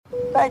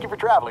Thank you for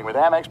traveling with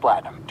Amex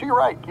Platinum. To your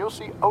right, you'll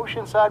see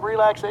oceanside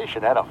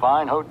relaxation at a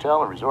fine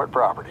hotel and resort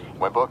property.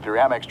 When booked through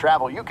Amex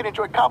Travel, you can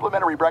enjoy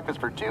complimentary breakfast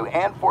for 2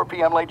 and 4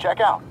 p.m. late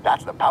checkout.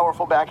 That's the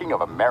powerful backing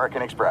of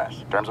American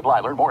Express. Terms apply.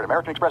 Learn more at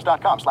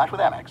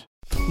americanexpress.com/withAmex.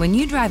 When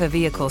you drive a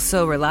vehicle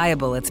so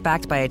reliable it's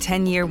backed by a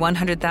 10-year,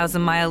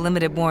 100,000-mile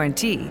limited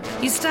warranty,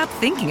 you stop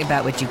thinking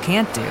about what you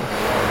can't do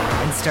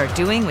and start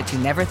doing what you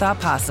never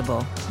thought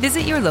possible.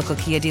 Visit your local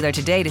Kia dealer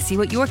today to see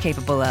what you're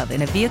capable of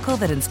in a vehicle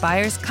that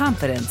inspires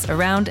confidence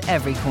around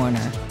every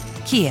corner.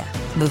 Kia,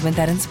 movement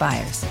that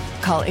inspires.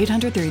 Call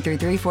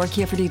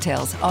 800-333-4KIA for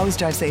details. Always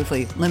drive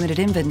safely. Limited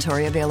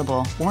inventory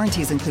available.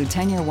 Warranties include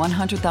 10-year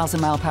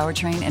 100,000-mile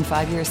powertrain and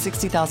 5-year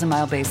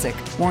 60,000-mile basic.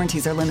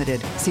 Warranties are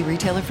limited. See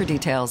retailer for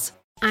details.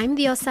 I'm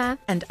Diosa.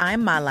 And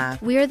I'm Mala.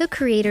 We are the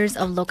creators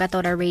of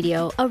Locatora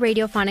Radio, a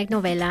radiophonic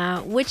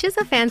novela, which is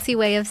a fancy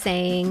way of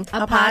saying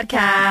a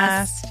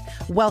podcast.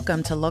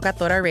 Welcome to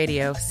Locatora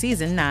Radio,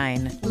 Season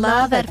 9.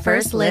 Love at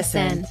first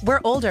listen. We're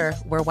older,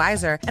 we're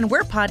wiser, and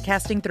we're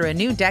podcasting through a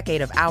new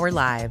decade of our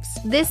lives.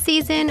 This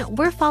season,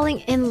 we're falling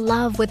in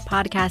love with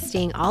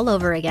podcasting all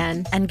over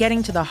again. And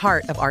getting to the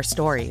heart of our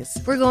stories.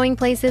 We're going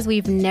places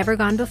we've never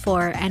gone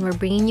before, and we're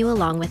bringing you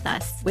along with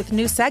us. With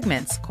new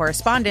segments,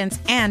 correspondence,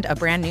 and a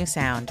brand new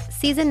sound.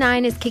 Season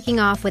 9 is kicking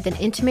off with an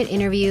intimate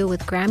interview with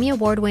Grammy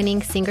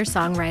Award-winning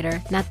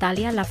singer-songwriter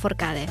Natalia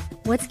Lafourcade.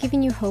 What's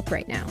giving you hope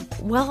right now?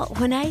 Well,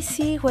 when I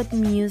see what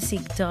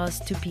music does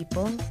to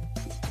people,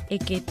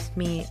 it gives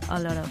me a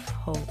lot of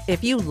hope.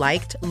 If you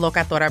liked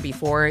Locatora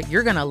before,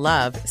 you're going to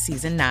love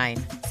Season 9.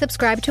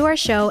 Subscribe to our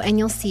show and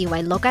you'll see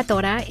why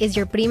Locatora is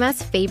your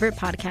prima's favorite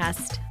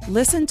podcast.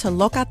 Listen to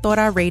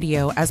Locatora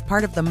Radio as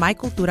part of the My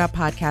Cultura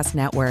Podcast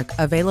Network,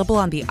 available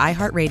on the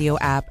iHeartRadio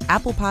app,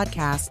 Apple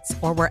Podcasts,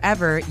 or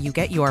wherever you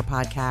get your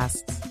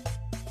podcasts.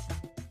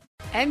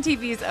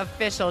 MTV's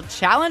official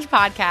Challenge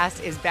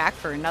podcast is back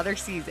for another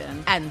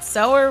season. And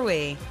so are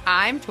we.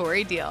 I'm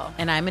Tori Deal.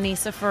 And I'm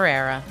Anissa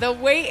Ferreira. The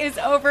wait is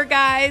over,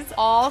 guys.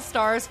 All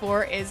Stars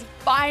 4 is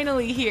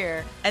finally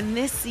here. And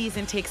this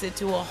season takes it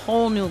to a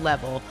whole new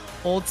level.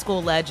 Old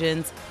school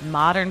legends,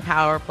 modern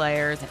power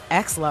players, and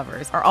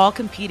ex-lovers are all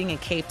competing in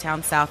Cape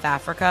Town, South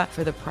Africa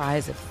for the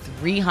prize of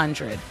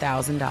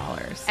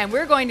 $300,000. And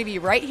we're going to be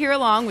right here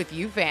along with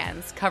you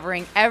fans,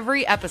 covering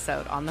every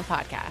episode on the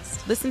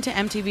podcast. Listen to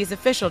MTV's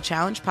official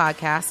Challenge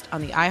podcast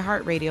on the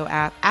iHeartRadio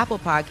app, Apple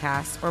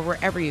Podcasts, or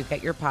wherever you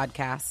get your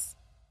podcasts.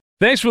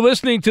 Thanks for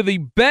listening to the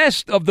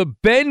Best of the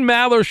Ben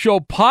Maller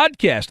Show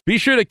podcast. Be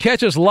sure to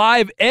catch us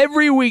live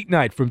every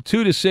weeknight from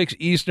 2 to 6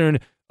 Eastern,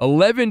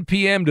 11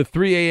 p.m. to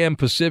 3 a.m.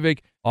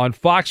 Pacific on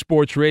Fox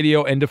Sports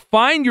Radio. And to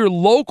find your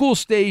local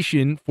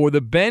station for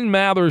the Ben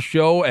Maller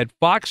Show at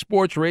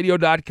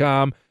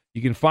foxsportsradio.com,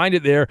 you can find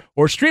it there,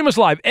 or stream us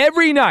live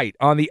every night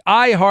on the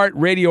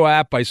iHeartRadio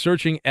app by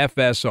searching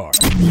FSR.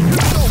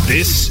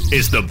 This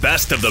is the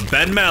Best of the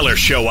Ben Maller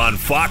Show on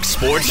Fox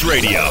Sports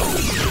Radio.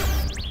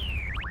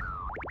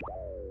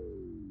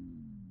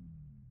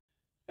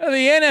 The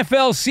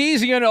NFL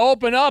season going to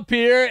open up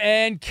here,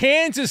 and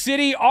Kansas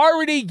City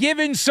already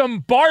given some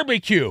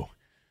barbecue.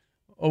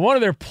 One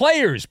of their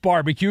players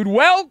barbecued.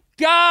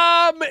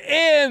 Welcome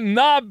in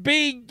the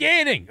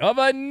beginning of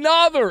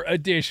another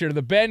edition of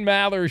the Ben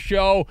Maller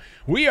Show.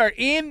 We are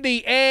in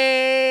the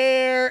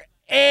air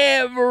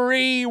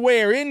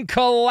everywhere in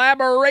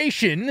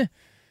collaboration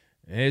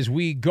as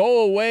we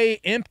go away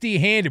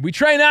empty-handed. We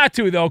try not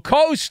to, though.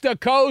 Coast to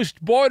coast,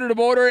 border to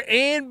border,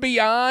 and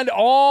beyond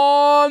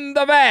on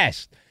the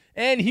vast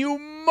and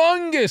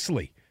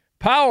humongously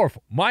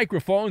powerful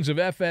microphones of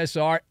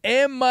FSR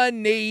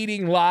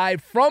emanating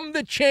live from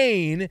the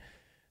chain,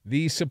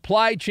 the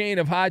supply chain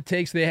of hot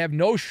takes. They have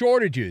no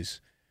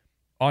shortages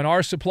on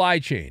our supply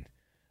chain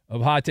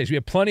of hot takes. We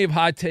have plenty of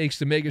hot takes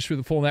to make us through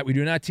the full night. We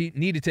do not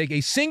need to take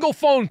a single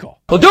phone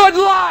call. We'll do it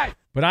live!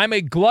 But I'm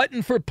a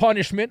glutton for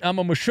punishment. I'm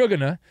a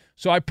mashugana,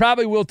 so I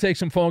probably will take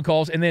some phone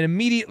calls and then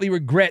immediately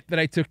regret that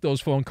I took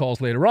those phone calls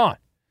later on.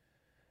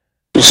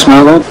 You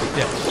smell it?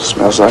 Yes. It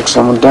smells like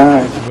someone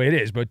died. That's the way it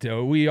is. But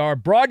we are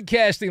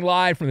broadcasting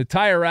live from the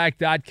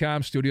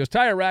TireRack.com studios.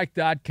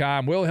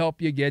 TireRack.com will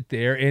help you get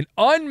there. An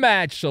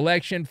unmatched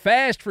selection,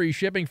 fast free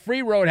shipping,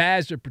 free road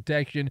hazard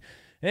protection,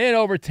 and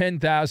over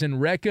 10,000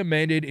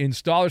 recommended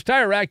installers.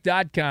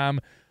 TireRack.com,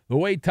 the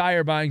way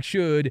tire buying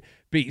should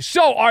be.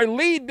 So our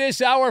lead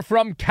this hour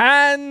from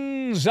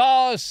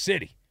Kansas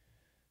City.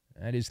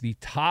 That is the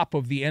top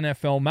of the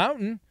NFL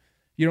mountain.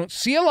 You don't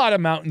see a lot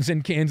of mountains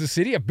in Kansas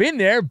City. I've been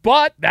there,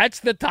 but that's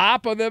the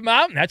top of the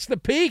mountain. That's the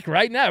peak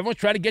right now. Everyone's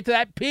trying to get to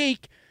that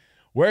peak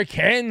where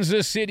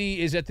Kansas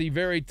City is at the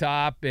very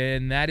top,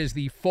 and that is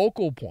the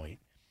focal point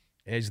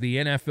as the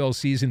NFL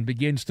season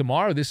begins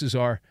tomorrow. This is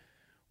our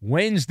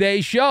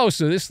Wednesday show,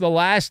 so this is the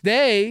last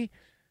day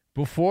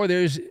before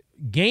there's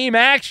game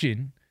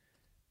action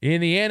in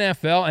the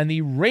NFL, and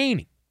the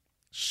reigning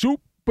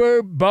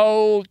Super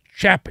Bowl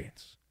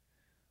champions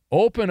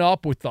open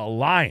up with the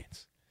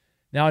Lions.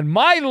 Now, in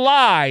my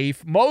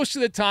life, most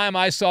of the time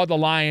I saw the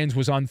Lions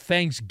was on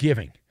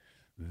Thanksgiving.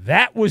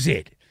 That was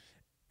it.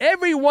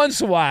 every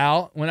once in a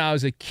while, when I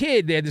was a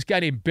kid, they had this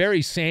guy named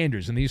Barry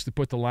Sanders, and they used to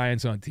put the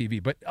Lions on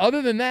TV. But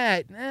other than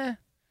that,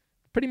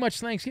 pretty much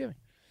Thanksgiving.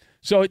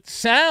 So it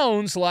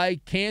sounds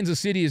like Kansas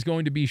City is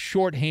going to be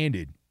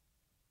shorthanded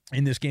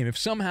in this game. If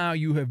somehow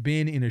you have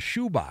been in a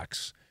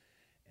shoebox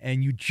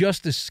and you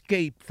just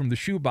escaped from the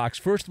shoebox,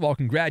 first of all,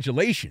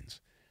 congratulations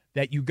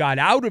that you got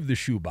out of the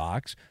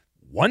shoebox.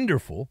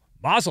 Wonderful.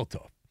 Mazel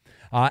tov.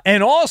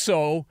 And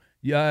also,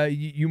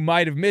 you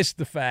might have missed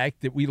the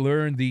fact that we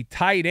learned the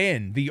tight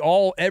end, the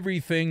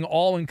all-everything,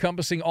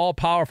 all-encompassing,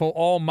 all-powerful,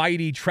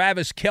 almighty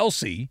Travis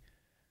Kelce,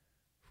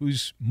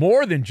 who's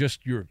more than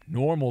just your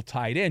normal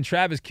tight end.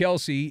 Travis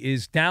Kelce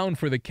is down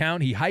for the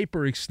count. He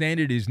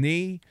hyperextended his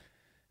knee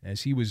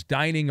as he was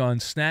dining on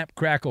Snap,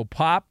 Crackle,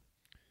 Pop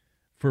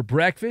for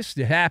breakfast.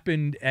 It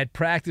happened at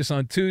practice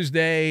on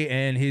Tuesday,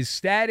 and his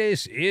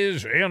status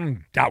is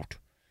in doubt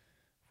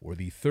for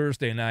the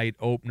Thursday night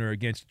opener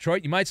against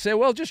Detroit. You might say,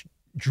 well, just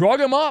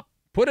drug him up,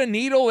 put a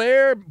needle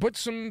there, put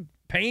some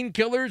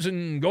painkillers,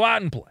 and go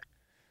out and play.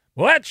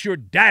 Well, that's your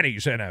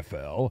daddy's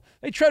NFL.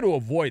 They try to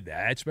avoid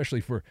that,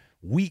 especially for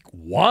week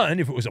one.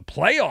 If it was a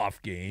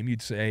playoff game,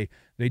 you'd say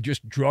they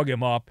just drug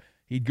him up.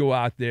 He'd go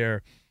out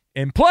there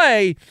and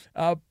play.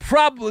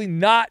 Probably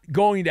not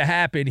going to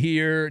happen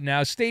here.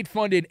 Now,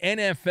 state-funded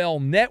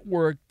NFL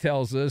Network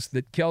tells us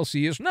that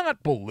Kelce is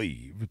not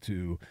believed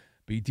to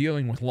be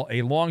dealing with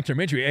a long-term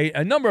injury.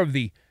 A number of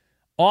the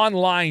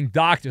online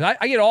doctors.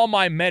 I get all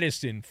my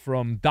medicine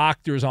from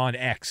Doctors on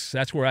X.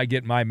 That's where I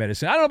get my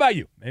medicine. I don't know about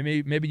you.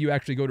 Maybe you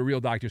actually go to real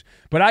doctors.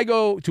 But I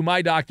go to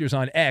my doctors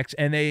on X,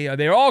 and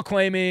they're all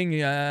claiming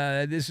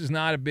this is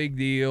not a big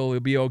deal. It'll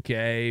be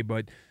okay,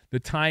 but the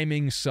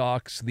timing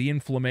sucks, the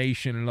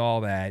inflammation and all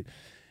that.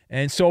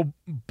 And so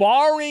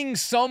barring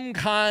some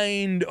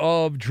kind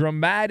of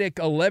dramatic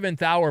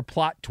 11th hour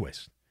plot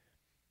twist,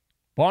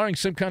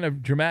 Kelce's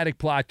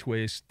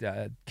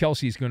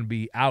going to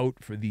be out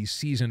for the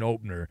season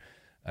opener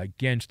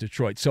against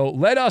Detroit. So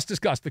let us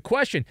discuss the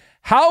question,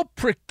 how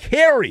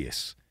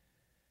precarious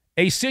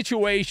a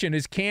situation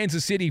is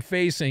Kansas City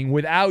facing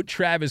without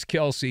Travis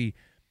Kelce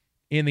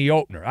in the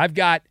opener? I've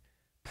got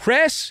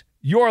Press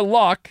Your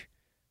Luck,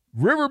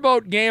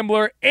 Riverboat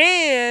Gambler,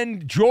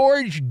 and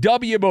George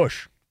W.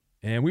 Bush.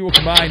 And we will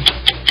combine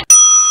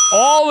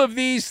all of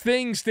these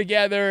things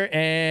together,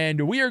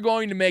 and we are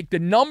going to make the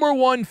number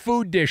one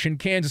food dish in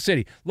Kansas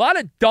City. A lot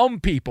of dumb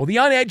people, the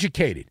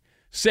uneducated,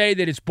 say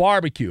that it's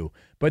barbecue,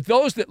 but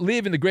those that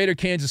live in the greater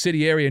Kansas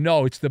City area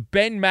know it's the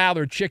Ben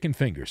Maller chicken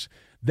fingers.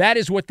 That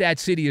is what that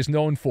city is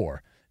known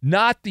for,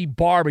 not the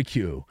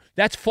barbecue.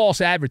 That's false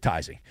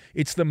advertising.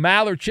 It's the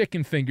Maller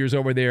chicken fingers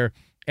over there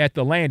at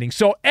the Landing.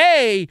 So,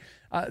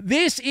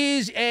 this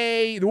is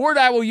the word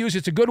I will use,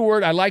 it's a good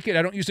word, I like it,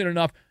 I don't use it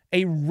enough,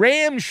 a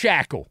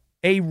ramshackle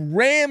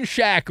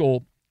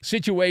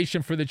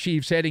situation for the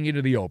Chiefs heading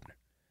into the opener.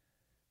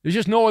 There's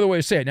just no other way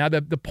to say it. Now,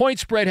 the point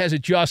spread has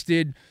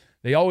adjusted.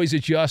 They always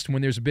adjust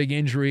when there's a big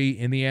injury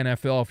in the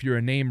NFL if you're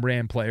a name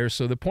brand player.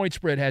 So the point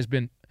spread has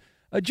been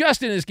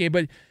adjusted in this game,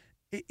 but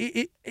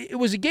it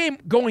was a game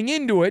going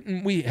into it,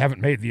 and we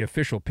haven't made the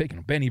official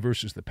pick. Benny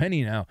versus the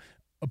Penny now,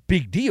 a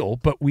big deal,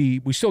 but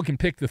we still can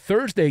pick the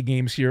Thursday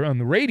games here on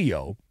the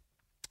radio,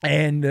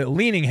 and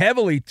leaning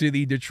heavily to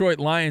the Detroit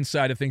Lions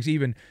side of things,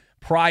 even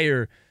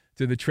prior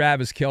to the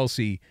Travis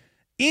Kelce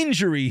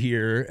injury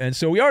here. And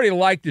so we already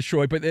like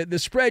Detroit, but the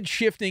spread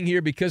shifting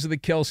here because of the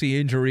Kelce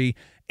injury.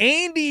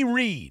 Andy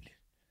Reid,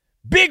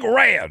 Big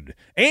Red,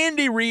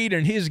 Andy Reid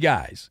and his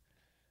guys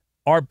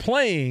are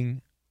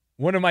playing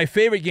one of my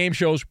favorite game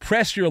shows,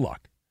 Press Your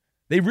Luck.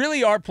 They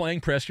really are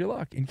playing Press Your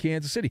Luck in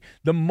Kansas City.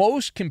 The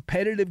most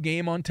competitive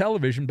game on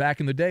television back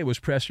in the day was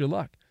Press Your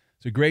Luck.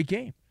 It's a great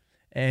game.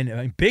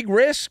 And big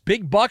risk,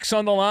 big bucks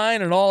on the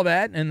line and all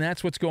that, and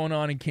that's what's going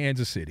on in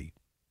Kansas City.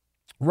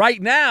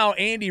 Right now,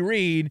 Andy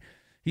Reid,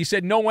 he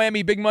said no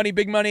whammy, big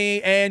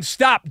money, and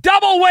stop.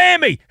 Double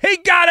whammy! He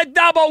got a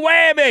double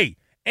whammy!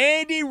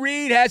 Andy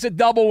Reid has a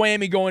double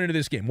whammy going into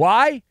this game.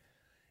 Why?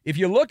 If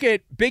you look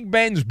at Big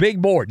Ben's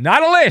big board,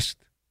 not a list.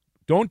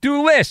 Don't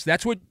do lists.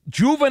 That's what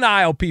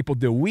juvenile people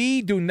do.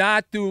 We do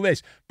not do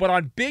lists. But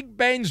on Big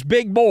Ben's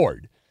big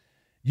board,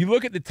 you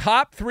look at the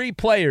top three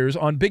players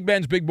on Big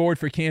Ben's big board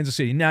for Kansas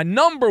City. Now,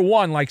 number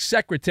one, like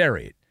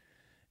Secretariat,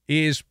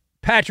 is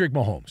Patrick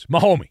Mahomes.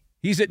 Mahomie.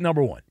 He's at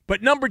number one.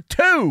 But number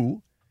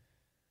two,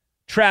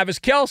 Travis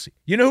Kelce.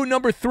 You know who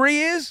number three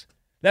is?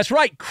 That's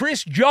right,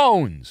 Chris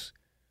Jones.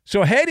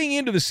 So heading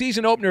into the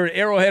season opener at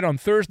Arrowhead on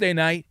Thursday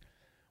night,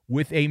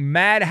 with a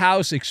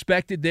madhouse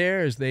expected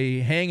there as they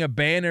hang a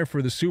banner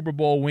for the Super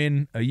Bowl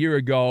win a year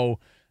ago,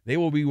 they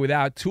will be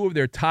without two of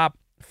their top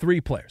three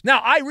players. Now,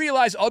 I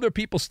realize other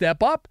people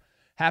step up.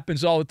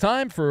 Happens all the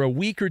time. For a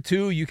week or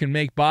two, you can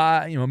make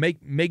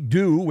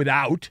do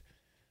without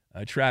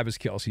Travis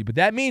Kelce. But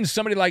that means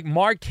somebody like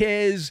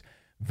Marquez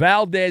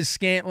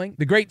Valdez-Scantling,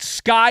 the great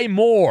Sky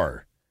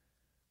Moore,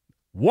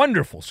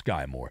 wonderful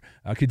Sky Moore,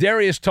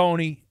 Kadarius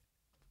Toney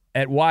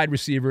at wide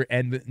receiver,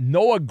 and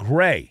Noah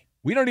Gray.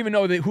 We don't even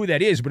know who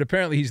that is, but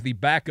apparently he's the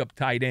backup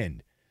tight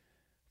end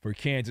for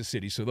Kansas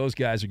City. So those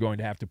guys are going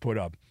to have to put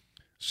up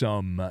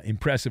some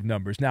impressive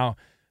numbers. Now,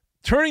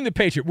 turning the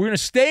page, we're going to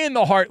stay in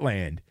the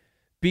heartland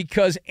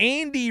because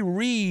Andy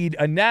Reid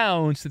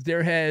announced that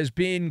there has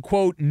been,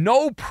 quote,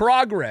 no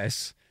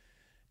progress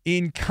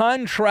in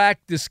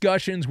contract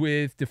discussions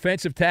with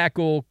defensive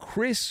tackle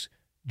Chris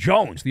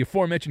Jones, the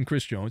aforementioned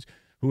Chris Jones,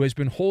 who has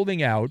been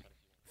holding out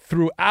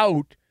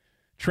throughout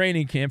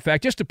training camp. In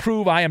fact, just to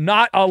prove I am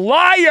not a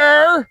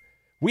liar,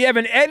 we have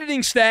an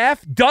editing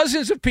staff,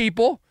 dozens of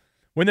people.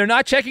 When they're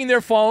not checking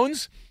their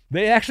phones,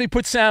 they actually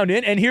put sound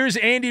in. And here's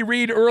Andy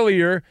Reid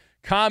earlier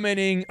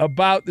commenting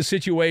about the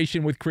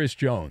situation with Chris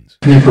Jones.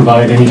 Can you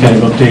provide any kind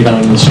of update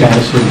on the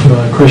status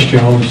of Chris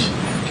Jones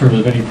in terms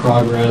of any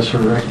progress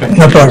or expectations?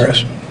 No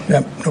progress.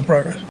 Yep, no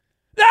progress.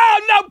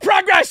 No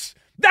progress!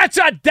 That's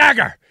a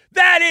dagger!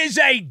 That is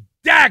a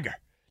dagger!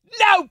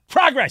 No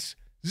progress!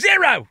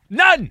 Zero!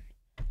 None!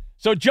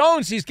 So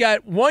Jones, he's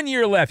got 1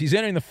 year left. He's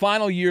entering the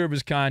final year of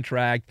his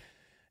contract,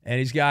 and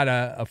he's got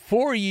a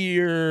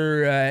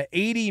 4-year,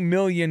 $80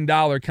 million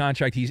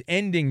contract. He's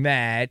ending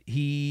that.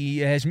 He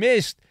has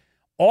missed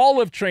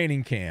all of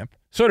training camp.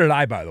 So did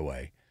I, by the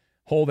way,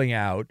 holding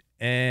out.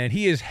 And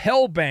he is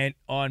hell-bent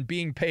on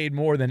being paid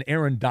more than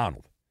Aaron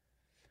Donald.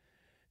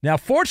 Now,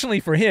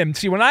 fortunately for him,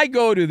 see, when I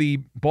go to the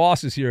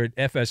bosses here at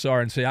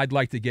FSR and say I'd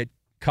like to get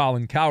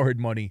Colin Cowherd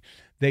money,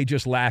 they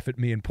just laugh at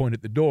me and point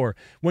at the door.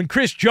 When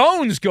Chris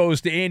Jones goes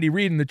to Andy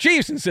Reid and the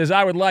Chiefs and says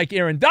I would like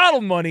Aaron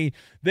Donald money,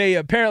 they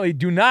apparently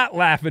do not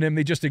laugh at him.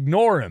 They just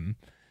ignore him,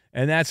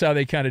 and that's how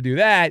they kind of do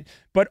that.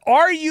 But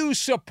are you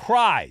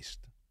surprised?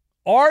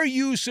 Are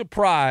you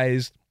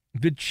surprised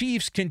the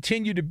Chiefs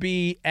continue to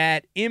be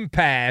at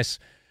impasse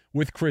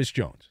with Chris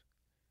Jones?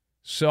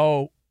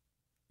 So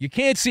you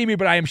can't see me,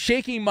 but I am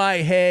shaking my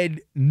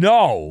head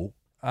no.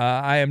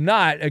 I am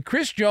not.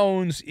 Chris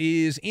Jones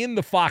is in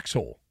the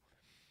foxhole.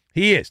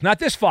 He is. Not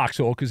this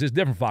foxhole, because there's a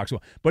different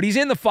foxhole, but he's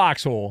in the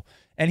foxhole,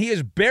 and he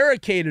has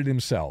barricaded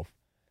himself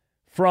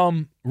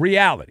from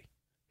reality.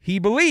 He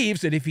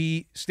believes that if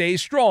he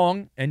stays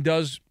strong and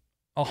does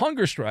a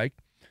hunger strike,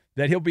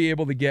 that he'll be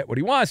able to get what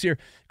he wants here.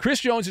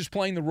 Chris Jones is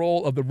playing the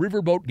role of the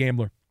riverboat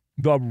gambler.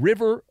 The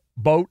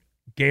riverboat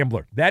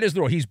gambler. That is the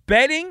role. He's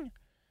betting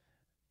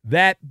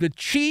that the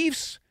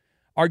Chiefs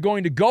are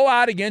going to go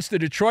out against the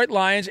Detroit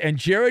Lions and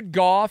Jared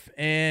Goff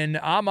and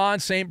Amon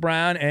St.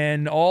 Brown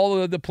and all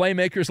of the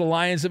playmakers the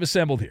Lions have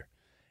assembled here.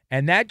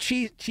 And that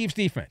Chiefs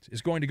defense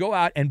is going to go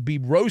out and be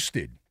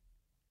roasted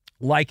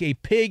like a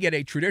pig at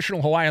a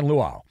traditional Hawaiian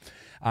luau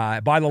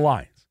by the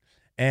Lions.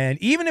 And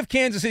even if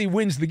Kansas City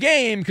wins the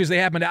game because they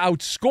happen to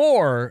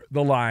outscore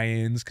the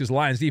Lions because the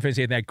Lions defense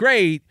ain't that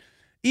great,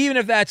 even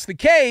if that's the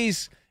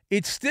case,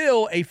 it's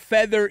still a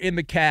feather in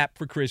the cap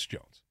for Chris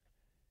Jones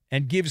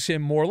and gives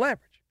him more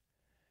leverage.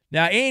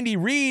 Now, Andy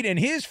Reid and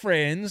his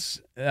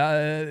friends,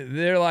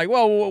 they're like,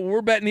 well,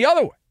 we're betting the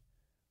other way.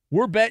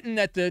 We're betting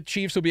that the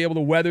Chiefs will be able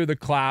to weather the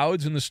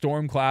clouds and the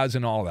storm clouds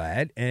and all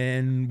that,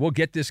 and we'll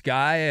get this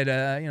guy at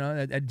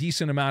a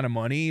decent amount of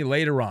money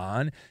later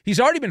on. He's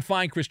already been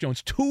fined, Chris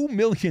Jones, $2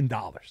 million.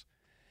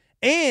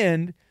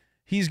 And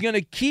he's going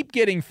to keep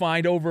getting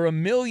fined over $1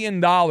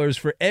 million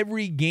for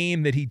every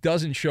game that he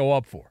doesn't show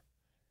up for.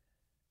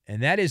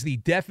 And that is the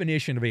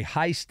definition of a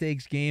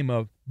high-stakes game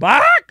of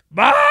bark,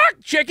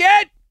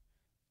 chicken.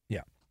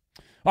 Yeah.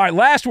 All right,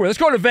 last word. Let's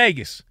go to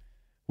Vegas.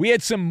 We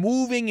had some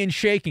moving and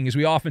shaking, as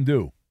we often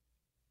do,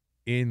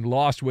 in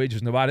Lost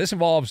Wages, Nevada. This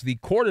involves the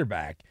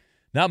quarterback,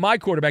 not my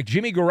quarterback,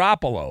 Jimmy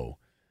Garoppolo.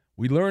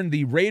 We learned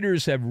the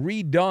Raiders have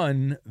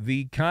redone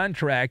the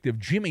contract of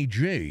Jimmy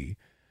G,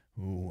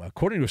 who,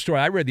 according to a story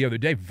I read the other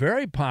day,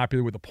 very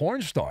popular with the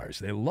porn stars.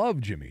 They love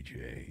Jimmy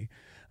G,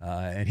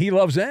 and he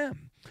loves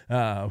them.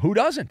 Who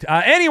doesn't?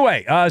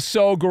 Anyway,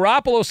 so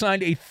Garoppolo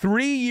signed a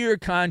 3-year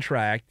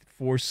contract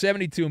for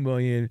 $72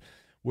 million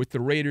with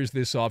the Raiders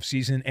this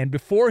offseason. And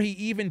before he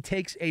even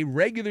takes a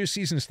regular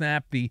season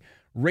snap, the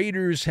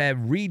Raiders have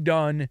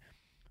redone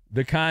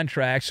the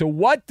contract. So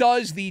what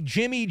does the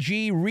Jimmy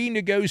G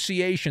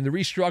renegotiation, the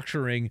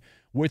restructuring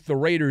with the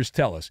Raiders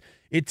tell us?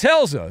 It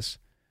tells us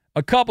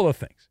a couple of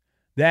things.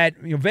 That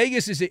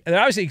Vegas is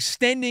obviously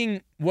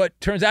extending what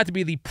turns out to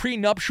be the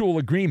prenuptial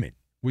agreement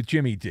with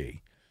Jimmy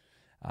D.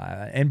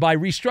 And by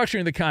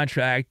restructuring the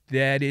contract,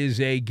 that is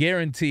a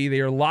guarantee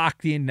they are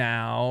locked in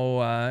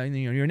now.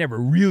 You're never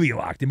really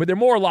locked in, but they're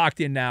more locked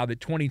in now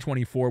that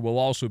 2024 will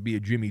also be a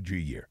Jimmy G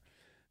year,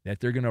 that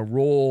they're going to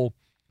roll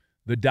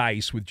the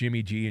dice with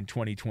Jimmy G in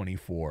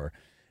 2024.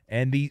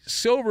 And the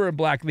silver and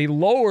black, they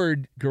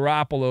lowered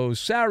Garoppolo's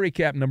salary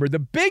cap number. The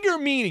bigger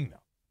meaning, though,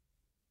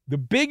 the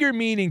bigger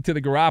meaning to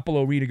the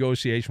Garoppolo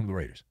renegotiation with the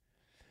Raiders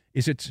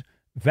is it's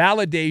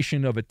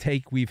validation of a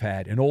take we've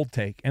had, an old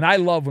take. And I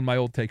love when my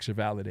old takes are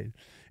validated.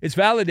 It's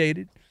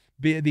validated.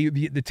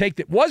 The take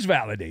that was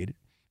validated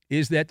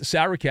is that the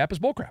salary cap is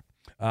bullcrap.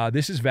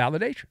 This is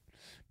validation.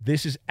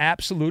 This is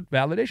absolute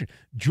validation.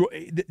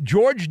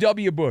 George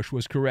W. Bush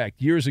was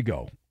correct years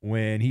ago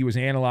when he was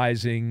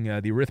analyzing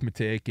the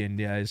arithmetic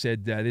and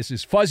said this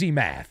is fuzzy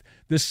math.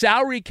 The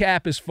salary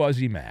cap is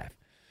fuzzy math.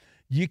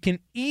 You can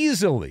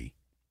easily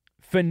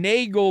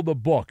finagle the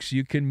books.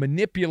 You can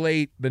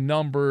manipulate the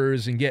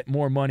numbers and get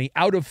more money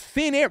out of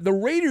thin air. The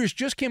Raiders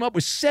just came up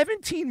with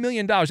 $17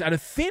 million out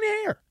of thin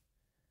air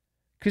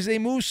because they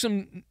moved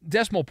some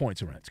decimal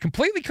points around. It's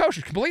completely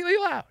kosher, completely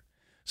allowed.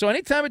 So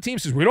anytime a team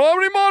says, we don't have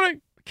any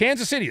money,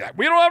 Kansas City,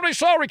 we don't have any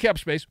salary cap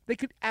space, they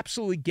could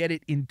absolutely get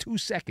it in 2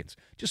 seconds.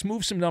 Just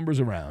move some numbers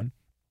around.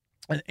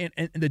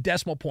 And the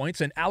decimal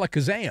points and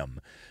alakazam,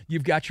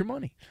 you've got your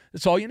money.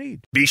 That's all you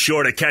need. Be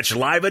sure to catch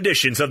live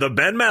editions of the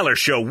Ben Maller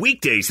Show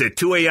weekdays at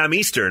 2 a.m.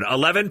 Eastern,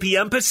 11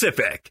 p.m.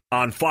 Pacific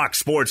on Fox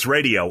Sports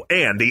Radio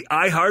and the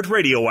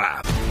iHeartRadio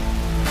app.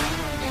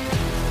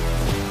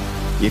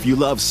 If you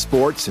love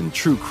sports and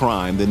true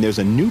crime, then there's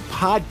a new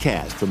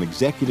podcast from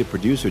executive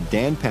producer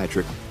Dan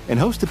Patrick and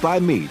hosted by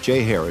me,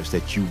 Jay Harris,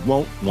 that you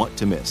won't want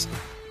to miss.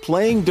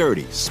 Playing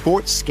Dirty: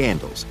 Sports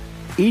Scandals.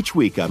 Each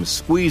week, I'm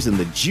squeezing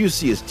the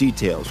juiciest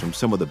details from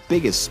some of the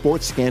biggest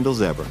sports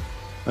scandals ever.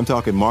 I'm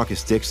talking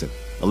Marcus Dixon,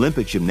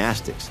 Olympic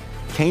gymnastics,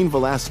 Cain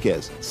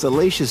Velasquez,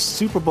 salacious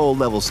Super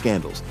Bowl-level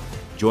scandals.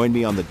 Join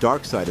me on the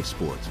dark side of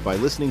sports by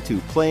listening to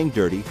Playing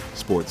Dirty: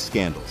 Sports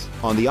Scandals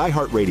on the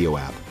iHeartRadio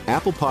app,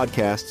 Apple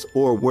Podcasts,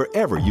 or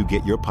wherever you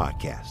get your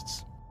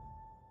podcasts.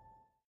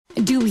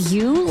 Do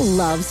you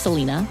love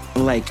Selena?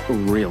 Like,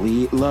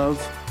 really love?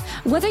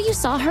 Whether you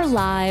saw her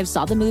live,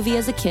 saw the movie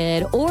as a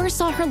kid, or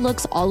saw her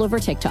looks all over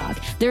TikTok,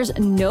 there's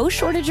no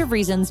shortage of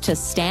reasons to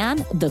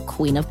stan the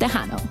Queen of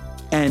Tejano.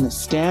 And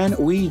Stan,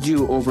 we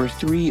do over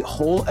 3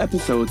 whole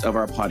episodes of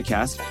our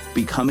podcast,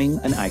 Becoming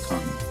an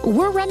Icon.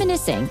 We're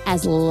reminiscing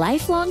as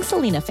lifelong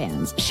Selena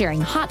fans,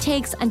 sharing hot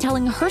takes and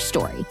telling her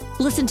story.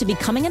 Listen to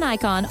Becoming an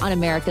Icon on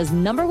America's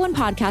 #1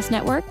 podcast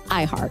network,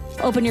 iHeart.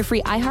 Open your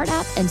free iHeart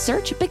app and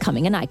search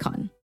Becoming an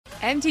Icon.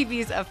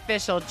 MTV's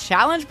official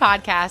Challenge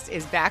podcast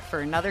is back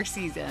for another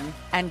season.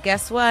 And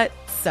guess what?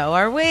 So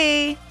are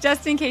we.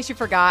 Just in case you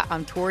forgot,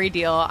 I'm Tori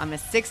Deal. I'm a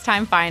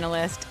 6-time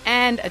finalist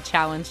and a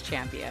Challenge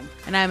champion.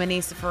 And I'm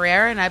Anissa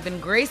Ferreira, and I've been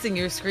gracing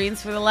your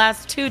screens for the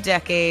last 2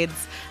 decades.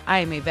 I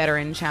am a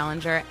veteran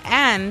challenger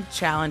and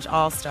Challenge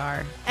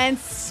All-Star. And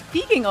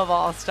speaking of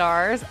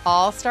All-Stars,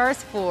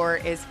 All-Stars 4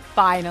 is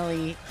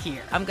finally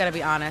here. I'm going to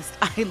be honest.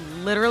 I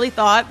literally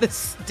thought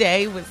this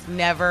day was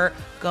never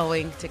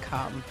going to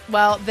come.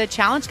 Well, the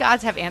Challenge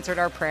gods have answered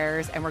our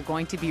prayers, and we're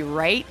going to be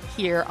right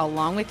here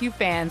along with you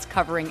fans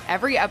covering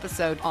every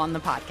episode on the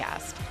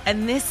podcast.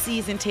 And this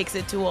season takes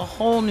it to a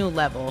whole new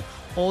level.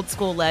 Old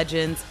school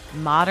legends,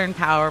 modern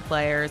power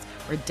players,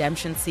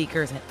 redemption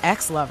seekers, and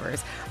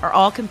ex-lovers are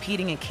all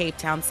competing in Cape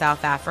Town,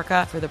 South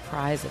Africa for the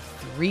prize of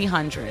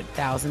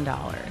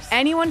 $300,000.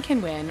 Anyone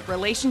can win,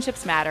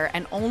 relationships matter,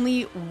 and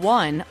only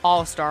one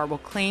All-Star will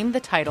claim the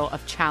title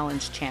of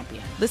Challenge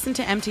champion. Listen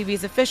to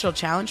MTV's official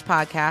Challenge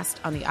podcast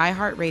on the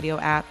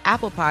iHeartRadio app,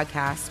 Apple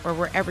Podcasts, or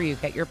wherever you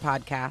get your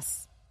podcasts.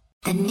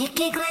 The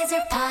Nikki Glaser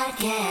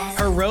Podcast.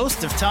 Her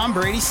roast of Tom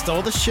Brady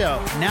stole the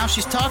show. Now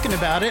she's talking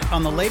about it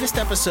on the latest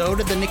episode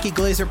of the Nikki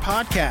Glaser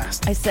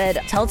Podcast. I said,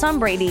 tell Tom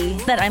Brady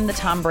that I'm the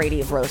Tom Brady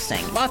of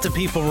roasting. Lots of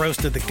people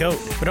roasted the GOAT,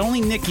 but only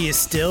Nikki is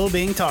still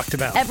being talked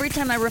about. Every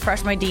time I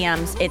refresh my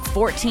DMs, it's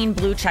 14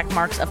 blue check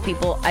marks of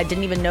people I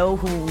didn't even know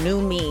who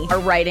knew me are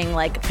writing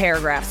like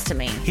paragraphs to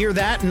me. Hear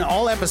that in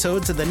all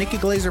episodes of the Nikki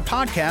Glaser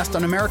Podcast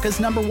on America's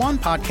 #1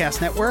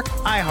 podcast network,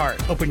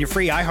 iHeart. Open your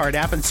free iHeart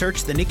app and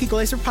search the Nikki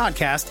Glaser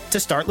Podcast to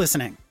start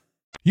listening.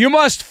 You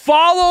must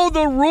follow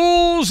the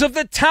rules of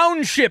the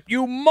township.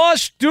 You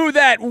must do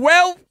that.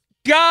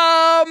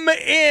 Welcome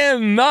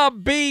in the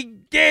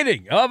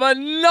beginning of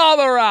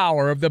another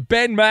hour of the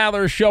Ben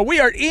Maller Show. We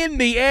are in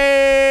the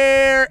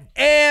air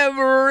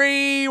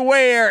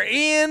everywhere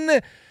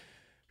in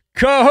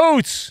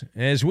cahoots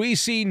as we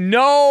see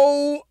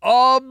no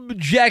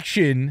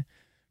objection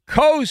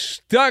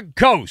coast to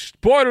coast,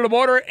 border to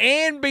border,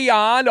 and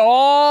beyond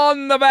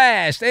on the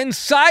vast and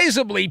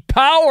sizably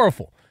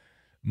powerful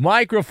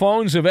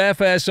microphones of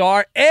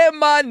FSR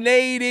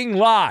emanating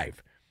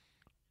live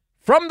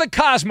from the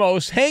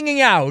cosmos,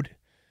 hanging out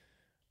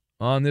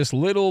on this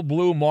little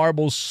blue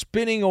marble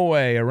spinning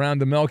away around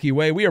the Milky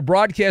Way. We are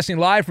broadcasting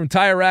live from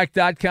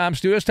TireRack.com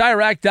studios.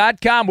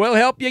 TireRack.com will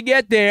help you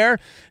get there.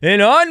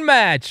 An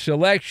unmatched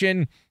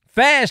selection,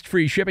 fast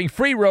free shipping,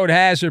 free road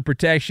hazard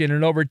protection,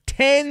 and over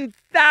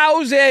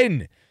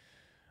 10,000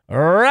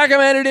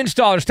 recommended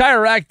installers.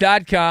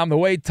 TireRack.com, the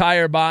way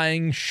tire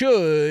buying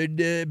should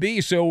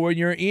be. So when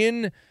you're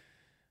in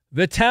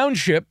the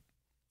township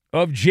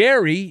of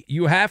Jerry,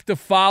 you have to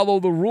follow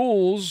the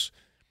rules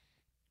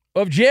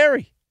of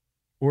Jerry.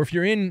 Or if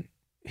you're in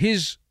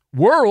his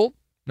world,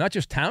 not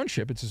just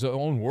township, it's his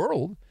own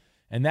world.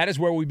 And that is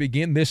where we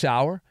begin this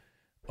hour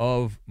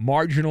of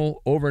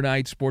marginal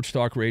overnight sports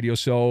talk radio.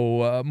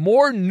 So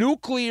more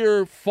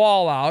nuclear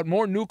fallout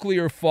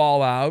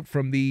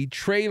from the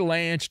Trey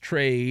Lance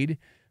trade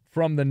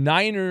from the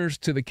Niners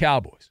to the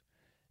Cowboys.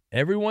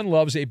 Everyone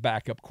loves a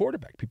backup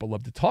quarterback. People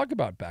love to talk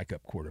about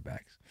backup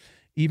quarterbacks,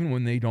 even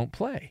when they don't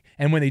play.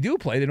 And when they do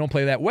play, they don't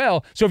play that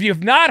well. So if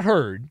you've not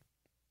heard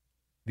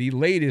the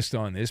latest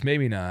on this,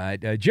 maybe not,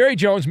 Jerry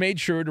Jones made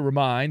sure to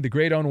remind the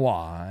great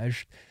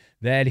unwashed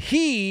that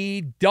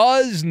he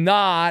does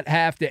not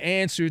have to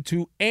answer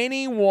to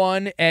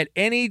anyone at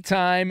any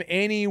time,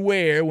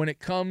 anywhere when it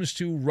comes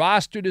to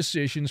roster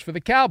decisions for the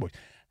Cowboys.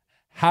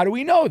 How do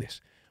we know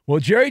this? Well,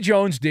 Jerry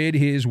Jones did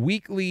his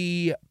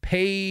weekly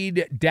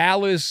paid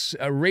Dallas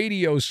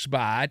radio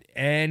spot,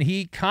 and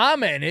he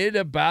commented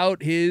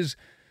about his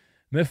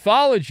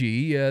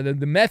mythology,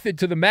 the method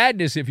to the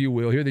madness, if you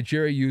will, here that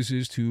Jerry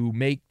uses to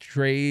make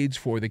trades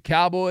for the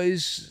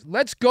Cowboys.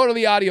 Let's go to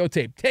the audio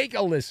tape. Take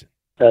a listen.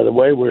 The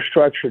way we're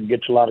structured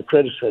gets a lot of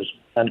criticism.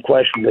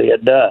 Unquestionably,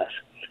 it does.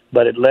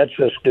 But it lets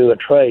us do a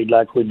trade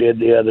like we did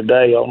the other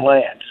day on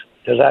Lance,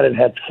 because I didn't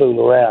have to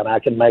fool around. I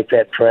can make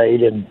that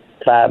trade in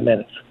 5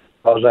 minutes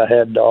because I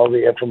had all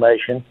the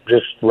information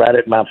just right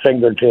at my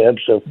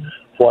fingertips of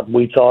what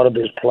we thought of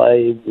his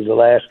play the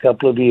last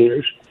couple of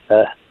years.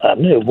 I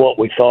knew what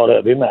we thought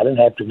of him. I didn't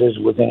have to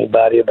visit with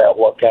anybody about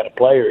what kind of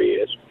player he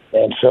is.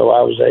 And so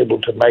I was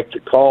able to make the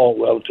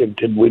call relative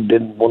to we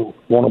didn't want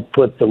to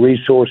put the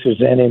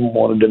resources in him,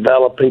 want to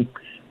develop him,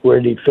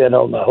 where did he fit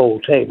on the whole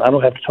team. I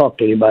don't have to talk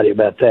to anybody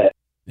about that.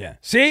 Yeah.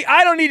 See,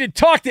 I don't need to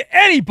talk to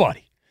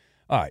anybody.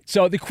 All right,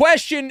 so the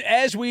question,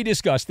 as we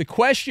discussed, the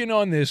question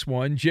on this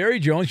one, Jerry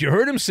Jones, you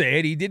heard him say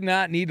it, he did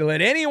not need to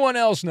let anyone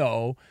else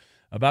know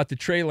about the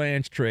Trey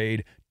Lance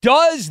trade.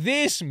 Does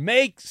this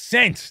make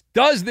sense?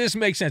 Does this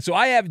make sense? So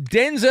I have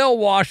Denzel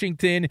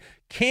Washington,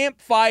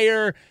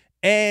 Campfire,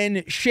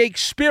 and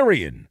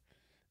Shakespearean.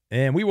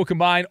 And we will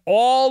combine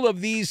all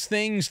of these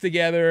things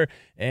together,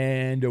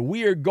 and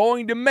we are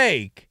going to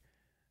make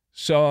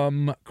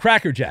some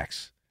Cracker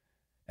Jacks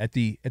at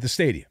the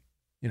stadium.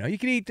 You know, you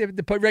can eat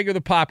the regular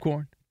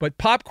popcorn, but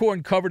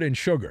popcorn covered in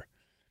sugar,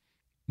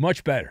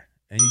 much better.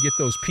 And you get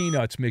those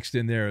peanuts mixed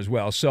in there as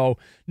well. So,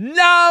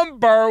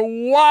 number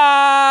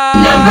one.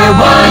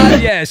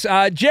 Yes,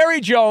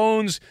 Jerry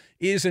Jones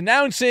is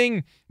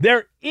announcing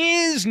there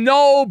is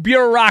no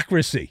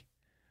bureaucracy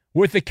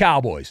with the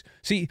Cowboys.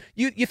 See,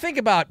 you think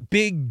about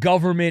big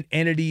government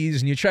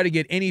entities and you try to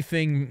get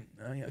anything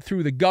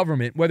through the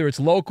government, whether it's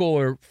local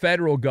or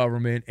federal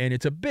government, and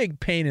it's a big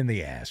pain in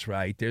the ass,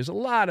 right? There's a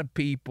lot of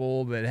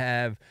people that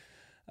have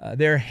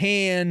their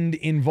hand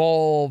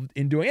involved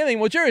in doing anything.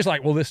 Well, Jerry's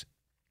like, well,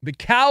 the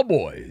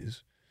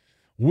Cowboys,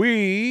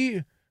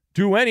 we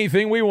do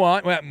anything we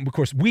want. Well, of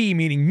course, we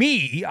meaning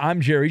me.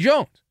 I'm Jerry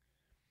Jones.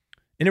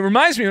 And it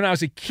reminds me when I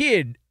was a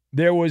kid,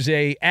 there was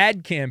a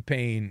ad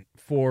campaign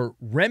for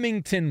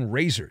Remington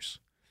razors.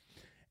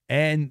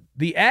 And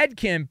the ad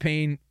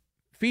campaign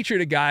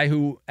featured a guy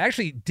who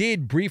actually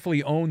did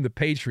briefly own the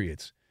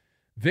Patriots,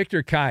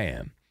 Victor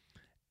Kiam.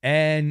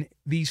 And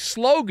the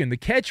slogan, the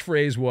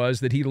catchphrase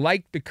was that he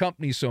liked the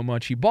company so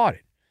much he bought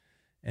it.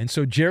 And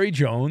so Jerry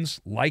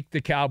Jones liked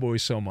the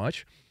Cowboys so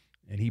much,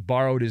 and he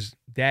borrowed his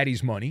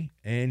daddy's money,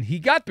 and he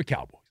got the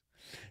Cowboys.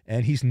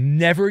 And he's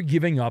never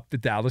giving up the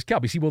Dallas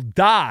Cowboys. He will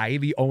die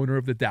the owner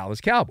of the Dallas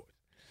Cowboys.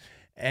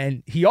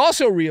 And he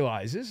also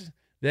realizes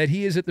that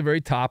he is at the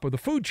very top of the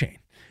food chain.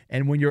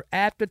 And when you're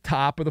at the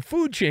top of the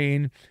food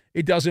chain,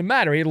 it doesn't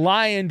matter. A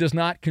lion does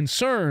not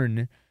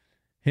concern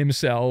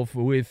himself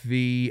with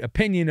the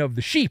opinion of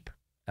the sheep.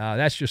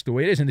 That's just the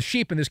way it is. And the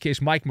sheep, in this case,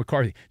 Mike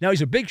McCarthy. Now,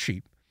 he's a big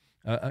sheep.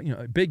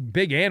 A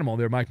big animal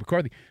there, Mike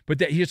McCarthy. But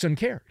he just doesn't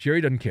care.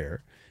 Jerry doesn't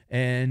care.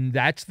 And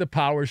that's the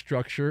power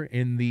structure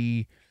in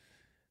the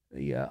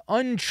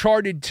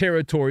uncharted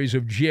territories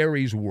of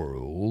Jerry's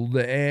world.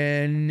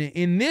 And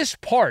in this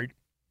part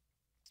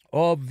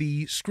of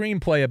the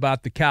screenplay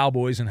about the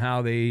Cowboys and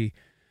how they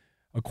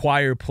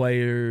acquire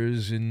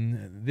players,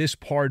 and this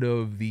part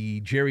of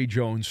the Jerry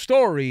Jones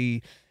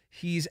story,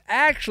 he's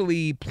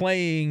actually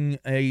playing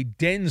a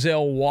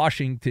Denzel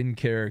Washington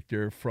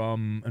character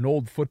from an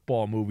old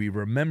football movie,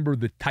 Remember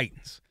the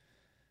Titans.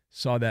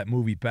 Saw that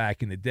movie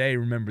back in the day,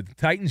 Remember the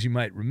Titans. You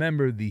might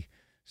remember the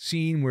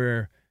scene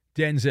where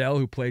Denzel,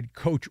 who played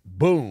Coach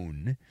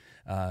Boone,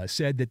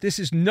 said that this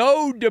is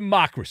no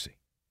democracy.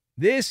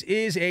 This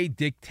is a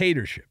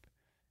dictatorship.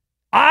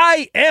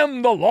 I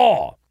am the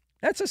law.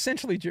 That's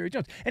essentially Jerry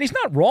Jones. And he's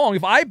not wrong.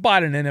 If I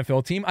bought an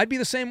NFL team, I'd be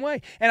the same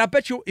way. And I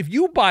bet you if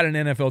you bought an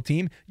NFL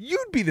team,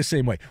 you'd be the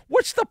same way.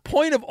 What's the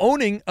point of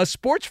owning a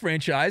sports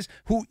franchise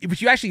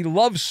if you actually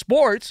love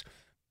sports,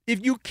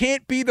 if you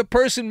can't be the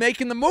person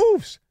making the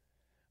moves?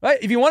 Right?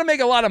 If you want to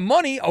make a lot of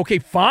money, okay,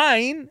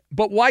 fine.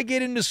 But why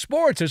get into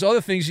sports? There's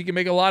other things you can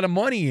make a lot of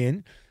money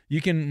in. You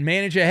can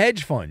manage a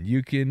hedge fund.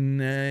 You can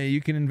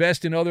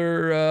invest in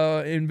other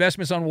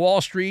investments on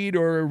Wall Street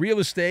or real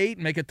estate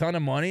and make a ton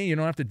of money. You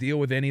don't have to deal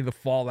with any of the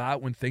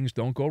fallout when things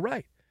don't go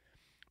right.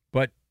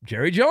 But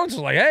Jerry Jones is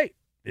like, hey,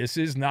 this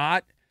is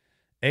not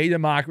a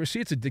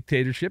democracy. It's a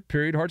dictatorship,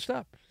 period, hard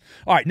stop.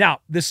 All right, now,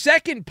 the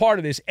second part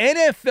of this,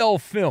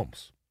 NFL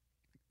Films.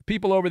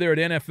 People over there at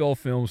NFL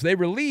Films, they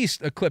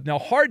released a clip. Now,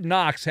 Hard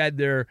Knocks had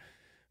their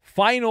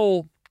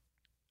final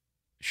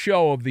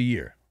show of the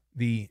year,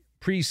 the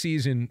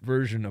preseason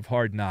version of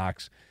Hard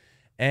Knocks,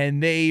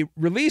 and they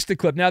released a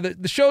clip. Now,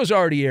 the show's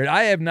already aired.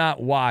 I have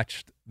not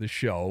watched the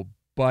show,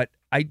 but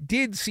I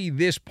did see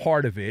this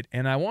part of it,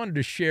 and I wanted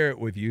to share it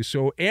with you.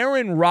 So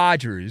Aaron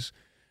Rodgers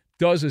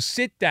does a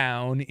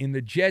sit-down in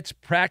the Jets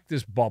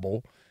practice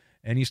bubble,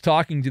 and he's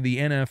talking to the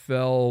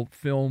NFL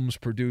Films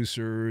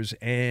producers,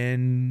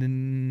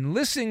 and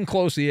listen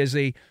closely, as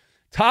a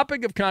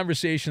topic of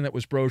conversation that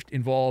was broached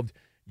involved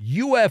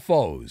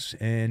UFOs,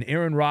 and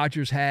Aaron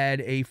Rodgers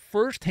had a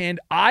firsthand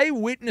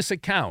eyewitness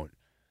account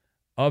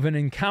of an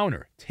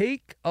encounter.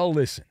 Take a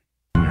listen.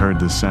 We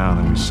heard this sound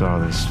and we saw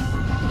this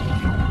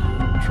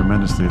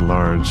tremendously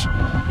large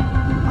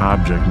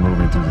object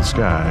moving through the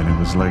sky, and it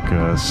was like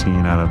a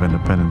scene out of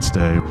Independence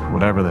Day.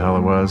 Whatever the hell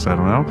it was, I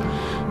don't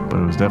know, but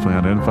it was definitely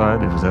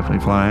unidentified. It was definitely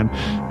flying.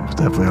 It was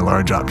definitely a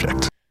large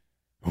object.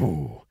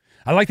 Ooh,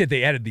 I like that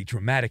they added the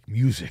dramatic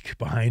music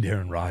behind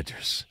Aaron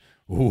Rodgers.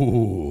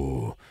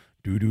 Ooh,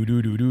 do do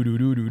do do do do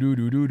do do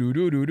do do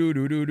do do do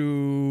do do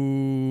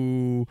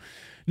do.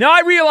 Now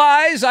I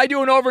realize I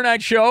do an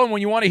overnight show, and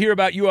when you want to hear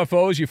about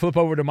UFOs, you flip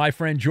over to my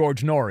friend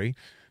George Norrie.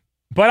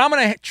 But I'm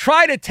going to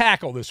try to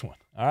tackle this one.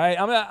 All right,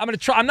 I'm going to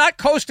try. I'm not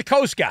coast to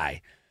coast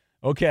guy.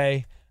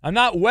 Okay, I'm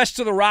not west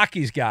of the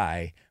Rockies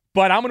guy.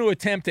 But I'm going to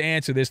attempt to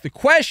answer this. The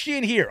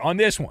question here on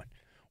this one: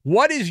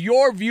 what is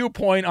your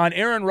viewpoint on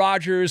Aaron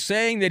Rodgers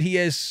saying that he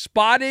has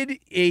spotted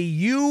a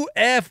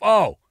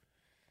UFO?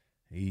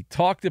 He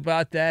talked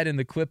about that in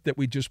the clip that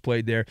we just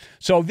played there.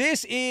 So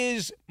this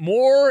is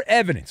more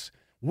evidence.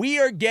 We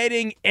are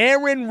getting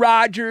Aaron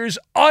Rodgers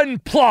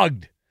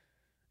unplugged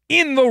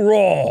in the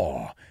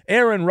raw.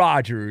 Aaron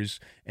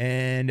Rodgers.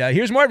 And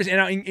here's more evidence.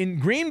 And in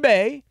Green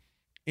Bay,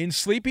 in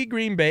sleepy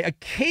Green Bay,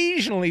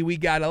 occasionally we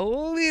got a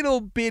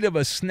little bit of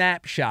a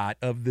snapshot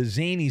of the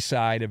zany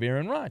side of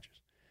Aaron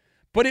Rodgers.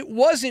 But it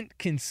wasn't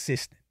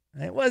consistent.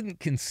 It wasn't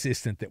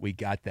consistent that we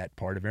got that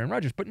part of Aaron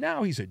Rodgers. But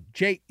now he's a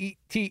Jets,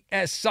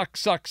 suck.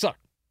 So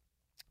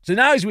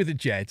now he's with the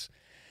Jets.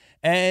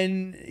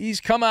 And he's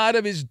come out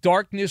of his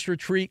darkness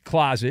retreat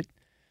closet.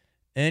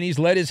 And he's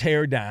let his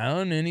hair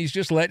down. And he's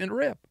just letting it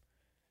rip.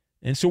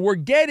 And so we're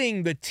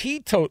getting the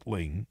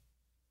teetotaling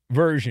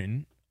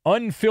version,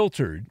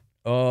 unfiltered,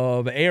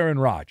 of Aaron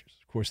Rodgers.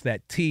 Of course,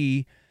 that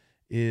tea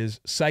is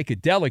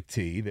psychedelic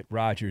tea that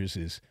Rodgers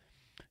is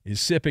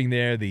sipping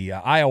there, the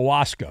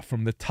ayahuasca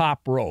from the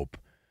top rope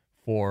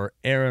for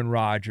Aaron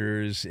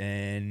Rodgers.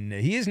 And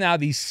he is now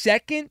the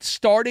second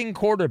starting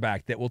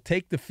quarterback that will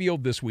take the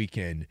field this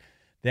weekend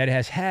that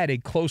has had a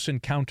close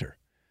encounter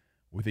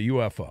with a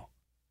UFO.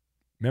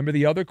 Remember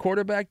the other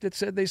quarterback that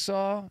said they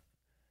saw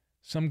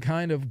some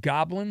kind of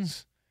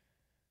goblins?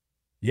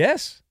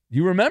 Yes,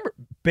 you remember.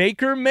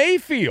 Baker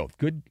Mayfield.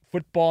 Good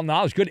football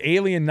knowledge, good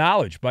alien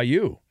knowledge by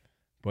you.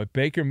 But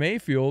Baker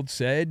Mayfield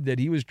said that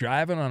he was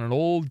driving on an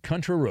old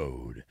country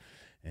road,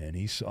 and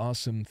he saw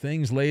some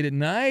things late at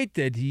night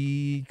that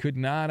he could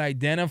not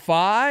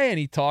identify, and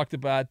he talked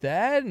about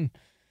that. And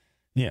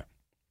yeah.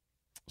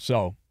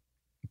 So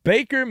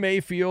Baker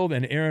Mayfield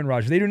and Aaron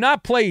Rodgers, they do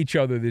not play each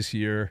other this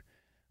year,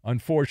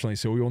 unfortunately,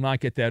 so we will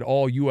not get that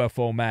all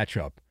UFO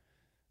matchup.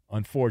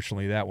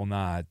 Unfortunately, that will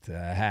not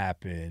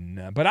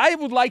happen. But I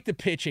would like to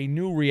pitch a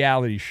new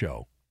reality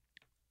show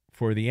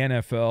for the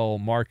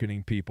NFL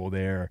marketing people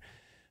there.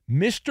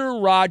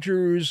 Mr.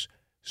 Rogers'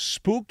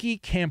 Spooky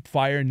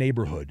Campfire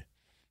Neighborhood.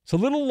 It's a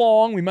little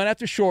long. We might have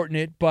to shorten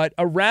it. But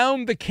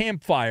around the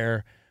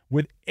campfire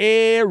with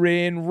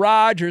Aaron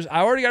Rodgers.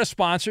 I already got a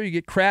sponsor. You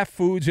get Kraft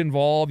Foods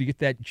involved. You get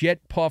that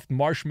Jet Puffed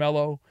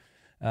Marshmallow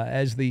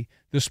as the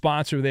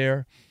sponsor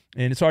there.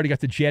 And it's already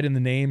got the Jet in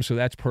the name, so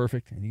that's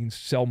perfect. And you can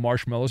sell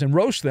marshmallows and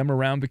roast them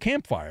around the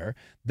campfire.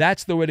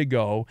 That's the way to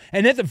go.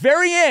 And at the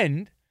very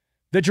end,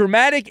 the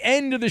dramatic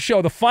end of the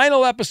show, the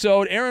final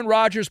episode, Aaron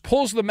Rodgers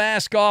pulls the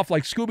mask off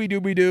like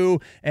Scooby-Dooby-Doo,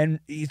 and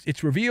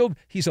it's revealed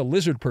he's a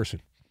lizard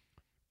person.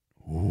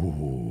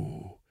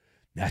 Ooh,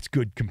 that's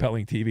good,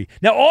 compelling TV.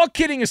 Now, all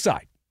kidding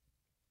aside,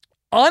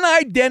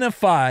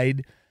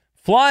 unidentified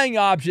flying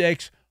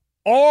objects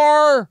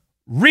are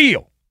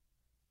real.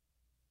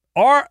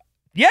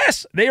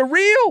 Yes, they are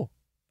real.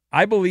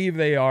 I believe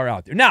they are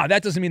out there. Now,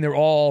 that doesn't mean they're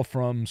all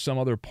from some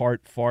other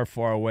part far,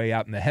 far away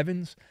out in the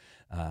heavens.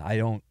 I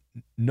don't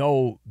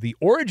know the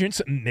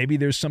origins. Maybe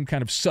there's some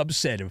kind of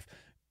subset of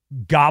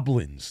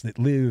goblins that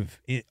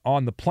live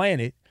on the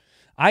planet.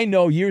 I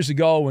know years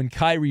ago when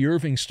Kyrie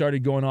Irving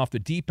started going off the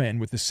deep end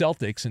with the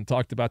Celtics and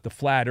talked about the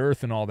flat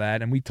earth and all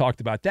that, and we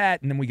talked about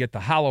that, and then we get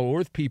the hollow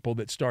earth people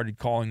that started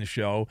calling the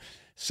show.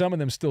 Some of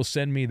them still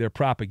send me their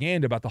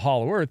propaganda about the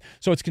hollow earth.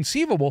 So it's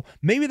conceivable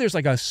maybe there's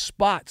like a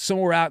spot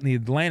somewhere out in the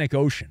Atlantic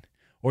Ocean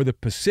or the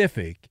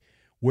Pacific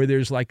where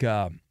there's like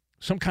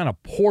some kind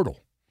of portal,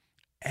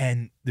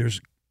 and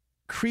there's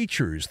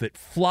creatures that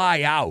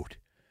fly out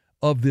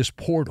of this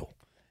portal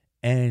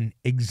and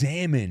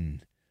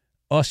examine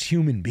us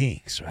human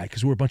beings, right?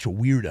 Because we're a bunch of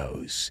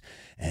weirdos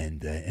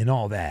and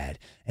all that.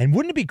 And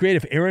wouldn't it be great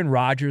if Aaron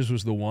Rodgers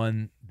was the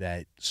one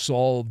that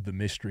solved the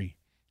mystery?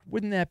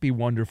 Wouldn't that be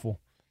wonderful?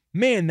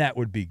 Man, that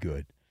would be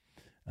good.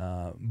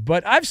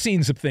 But I've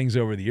seen some things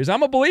over the years.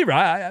 I'm a believer.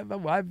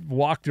 I've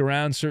walked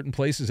around certain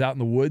places out in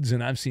the woods,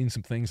 and I've seen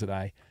some things that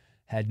I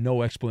had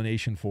no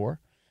explanation for.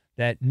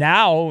 That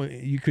now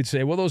you could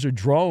say, well, those are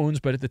drones,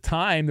 but at the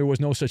time there was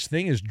no such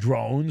thing as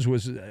drones.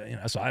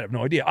 So I have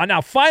no idea.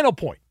 Now, final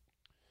point.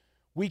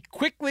 we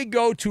quickly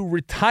go to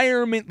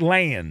retirement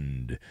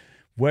land,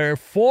 where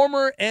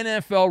former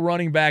NFL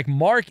running back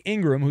Mark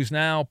Ingram, who's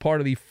now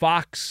part of the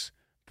Fox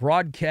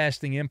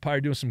broadcasting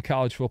empire doing some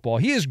college football,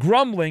 he is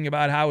grumbling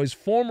about how his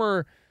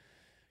former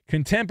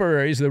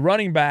contemporaries, the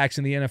running backs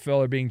in the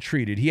NFL, are being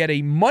treated. He had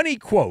a money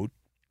quote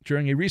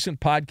during a recent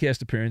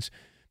podcast appearance.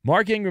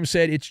 Mark Ingram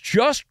said, "It's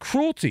just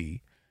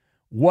cruelty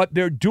what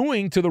they're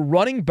doing to the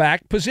running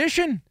back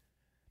position,"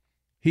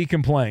 he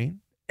complained.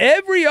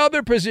 Every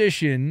other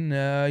position,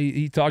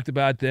 he talked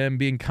about them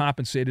being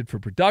compensated for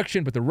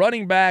production, but the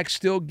running back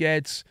still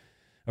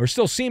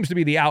seems to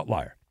be the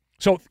outlier.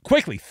 So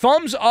quickly,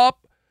 thumbs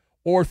up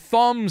or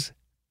thumbs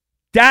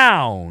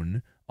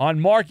down on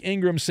Mark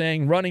Ingram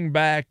saying running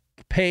back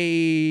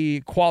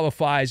pay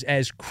qualifies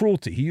as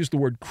cruelty. He used the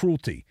word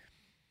cruelty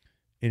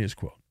in his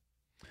quote.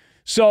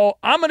 So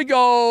I'm going to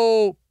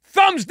go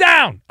thumbs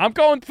down. I'm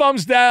going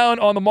thumbs down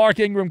on the Mark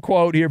Ingram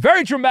quote here.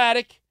 Very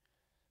dramatic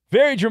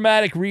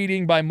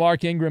reading by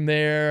Mark Ingram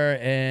there,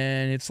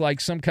 and it's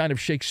like some kind of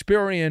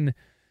Shakespearean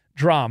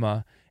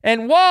drama.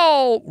 And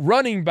while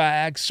running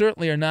backs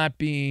certainly are not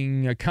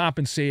being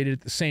compensated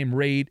at the same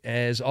rate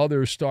as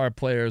other star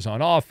players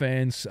on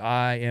offense,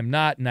 I am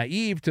not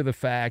naive to the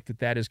fact that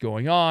that is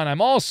going on.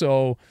 I'm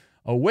also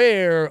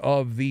aware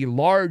of the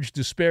large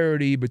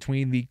disparity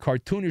between the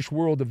cartoonish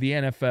world of the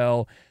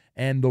NFL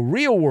and the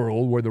real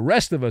world, where the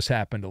rest of us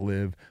happen to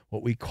live,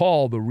 what we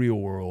call the real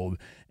world.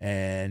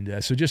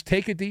 And so just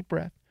take a deep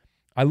breath.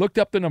 I looked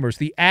up the numbers.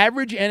 The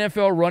average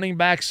NFL running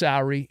back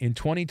salary in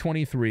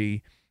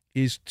 2023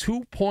 is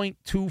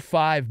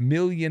 $2.25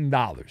 million.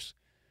 That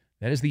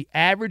is the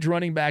average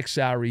running back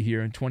salary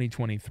here in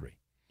 2023.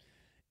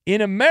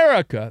 In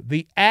America,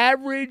 the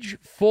average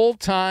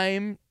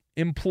full-time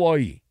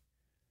employee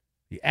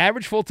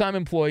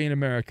in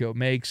America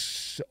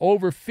makes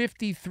over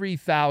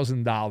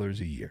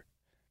 $53,000 a year.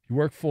 If you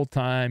work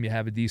full-time, you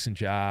have a decent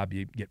job,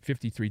 you get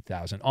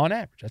 $53,000 on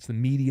average. That's the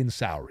median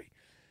salary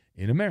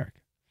in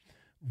America.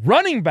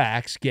 Running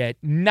backs get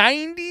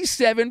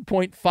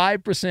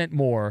 97.5%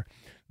 more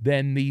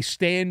than the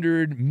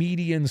standard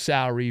median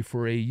salary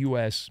for a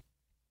U.S.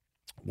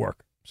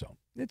 worker. So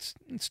it's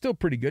still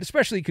pretty good,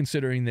 especially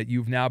considering that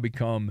you've now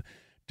become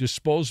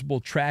disposable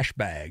trash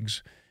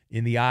bags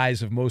in the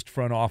eyes of most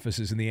front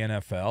offices in the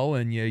NFL,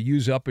 and you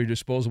use up your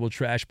disposable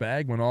trash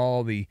bag when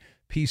all the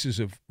pieces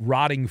of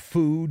rotting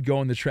food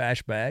go in the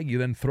trash bag. You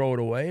then throw it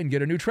away and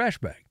get a new trash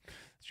bag.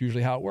 That's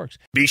usually how it works.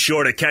 Be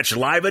sure to catch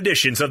live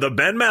editions of The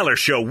Ben Maller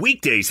Show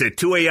weekdays at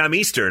 2 a.m.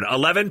 Eastern,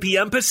 11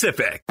 p.m.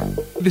 Pacific.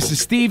 This is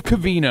Steve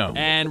Covino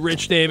and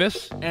Rich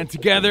Davis, and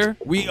together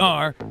we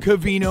are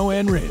Covino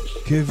and Rich.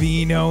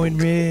 Covino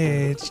and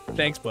Rich.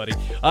 Thanks, buddy.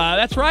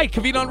 That's right,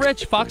 Covino and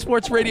Rich, Fox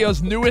Sports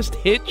Radio's newest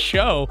hit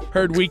show.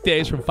 Heard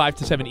weekdays from 5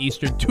 to 7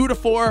 Eastern, 2 to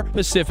 4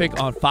 Pacific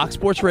on Fox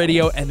Sports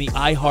Radio and the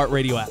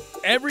iHeartRadio app.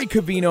 Every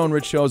Covino and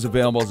Rich show is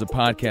available as a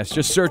podcast.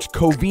 Just search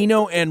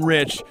Covino and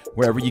Rich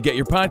wherever you get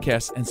your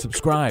podcasts and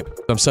subscribe.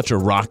 I'm such a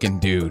rockin'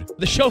 dude.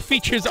 The show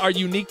features our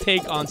unique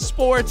take on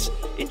sports,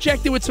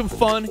 injected with some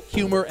fun,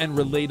 humor, and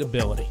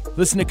relatability.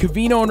 Listen to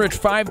Covino and Rich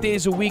 5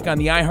 days a week on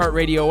the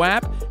iHeartRadio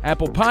app,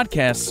 Apple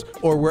Podcasts,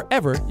 or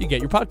wherever you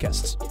get your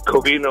podcasts.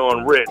 Covino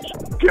and Rich,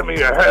 give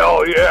me a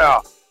hell yeah.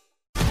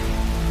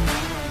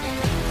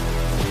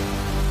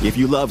 If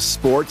you love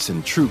sports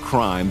and true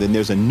crime, then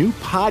there's a new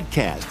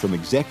podcast from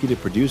executive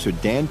producer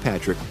Dan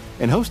Patrick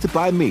and hosted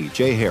by me,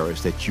 Jay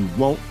Harris, that you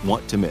won't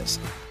want to miss.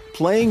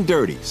 Playing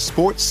Dirty: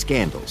 Sports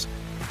Scandals.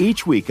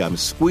 Each week, I'm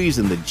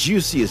squeezing the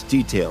juiciest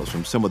details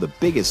from some of the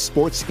biggest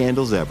sports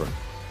scandals ever.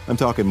 I'm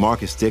talking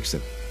Marcus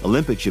Dixon,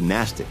 Olympic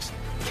gymnastics,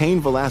 Cain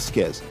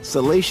Velasquez,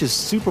 salacious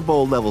Super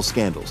Bowl-level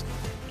scandals.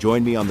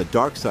 Join me on the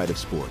dark side of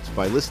sports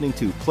by listening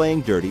to Playing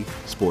Dirty: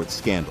 Sports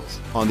Scandals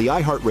on the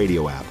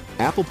iHeartRadio app,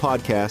 Apple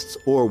Podcasts,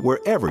 or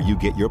wherever you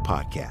get your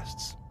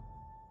podcasts.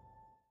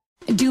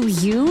 Do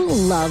you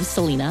love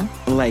Selena?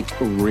 Like,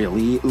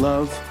 really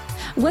love?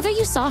 Whether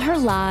you saw her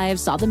live,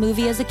 saw the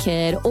movie as a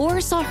kid,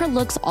 or saw her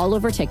looks all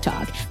over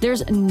TikTok,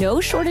 there's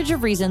no shortage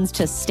of reasons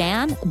to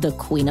stan the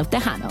Queen of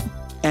Tejano.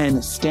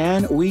 And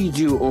Stan, we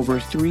do over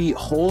 3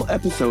 whole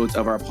episodes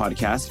of our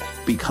podcast,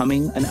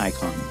 Becoming an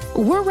Icon.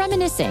 We're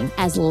reminiscing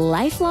as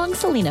lifelong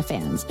Selena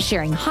fans,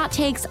 sharing hot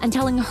takes and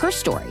telling her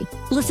story.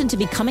 Listen to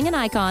Becoming an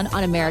Icon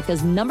on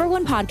America's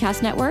 #1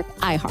 podcast network,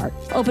 iHeart.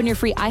 Open your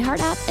free iHeart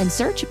app and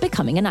search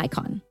Becoming an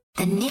Icon.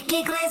 The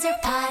Nikki Glaser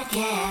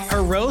Podcast.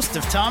 Her roast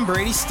of Tom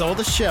Brady stole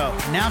the show.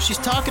 Now she's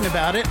talking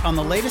about it on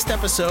the latest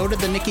episode of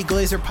the Nikki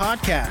Glaser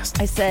Podcast.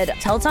 I said,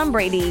 tell Tom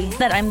Brady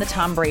that I'm the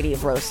Tom Brady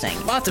of roasting.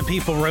 Lots of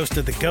people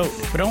roasted the GOAT,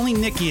 but only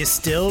Nikki is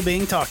still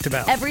being talked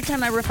about. Every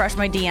time I refresh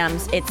my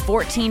DMs, it's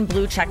 14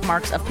 blue check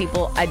marks of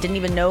people I didn't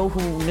even know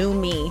who knew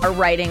me are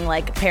writing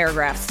like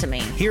paragraphs to me.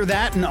 Hear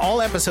that in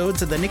all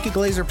episodes of the Nikki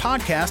Glaser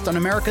Podcast on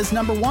America's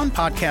 #1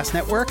 podcast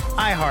network,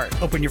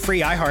 iHeart. Open your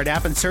free iHeart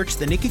app and search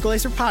the Nikki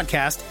Glaser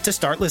Podcast to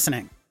start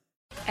listening.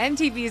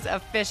 MTV's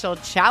official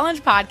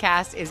Challenge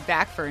podcast is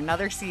back for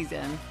another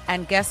season.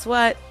 And guess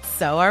what?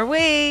 So are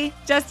we.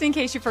 Just in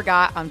case you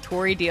forgot, I'm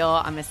Tori Deal.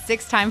 I'm a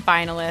 6-time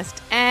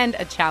finalist, and and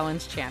a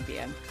challenge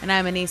champion. And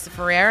I'm Anissa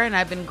Ferreira, and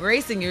I've been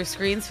gracing your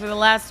screens for the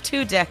last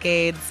 2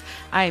 decades.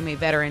 I am a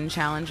veteran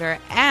challenger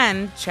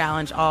and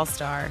challenge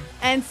all-star.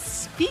 And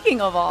speaking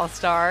of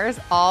all-stars,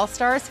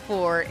 All-Stars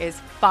 4 is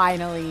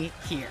finally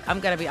here. I'm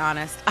going to be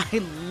honest. I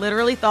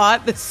literally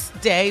thought this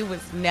day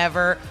was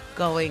never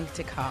going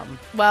to come.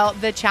 Well,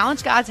 the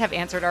challenge gods have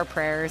answered our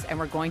prayers, and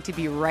we're going to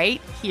be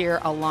right here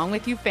along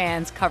with you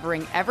fans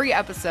covering every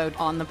episode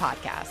on the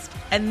podcast.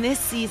 And this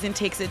season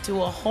takes it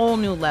to a whole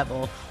new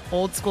level.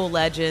 Old school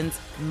legends,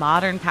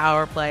 modern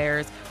power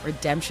players,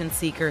 redemption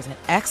seekers, and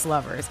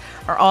ex-lovers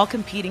are all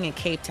competing in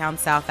Cape Town,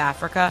 South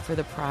Africa for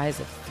the prize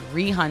of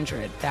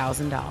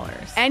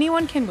 $300,000.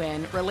 Anyone can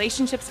win,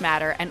 relationships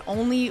matter, and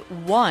only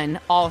one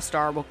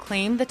All-Star will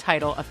claim the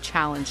title of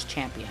Challenge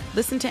Champion.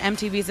 Listen to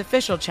MTV's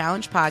official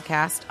Challenge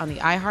podcast on the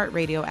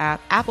iHeartRadio app,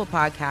 Apple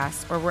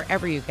Podcasts, or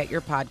wherever you get your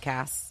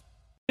podcasts.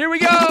 Here we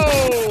go!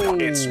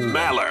 It's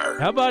Maller.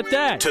 How about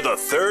that? To the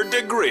third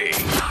degree.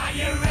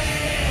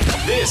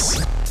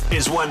 This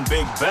is when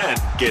Big Ben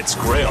gets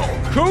grilled.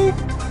 Coop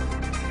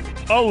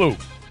a loop.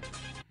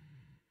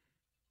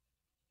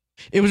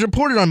 It was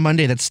reported on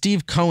Monday that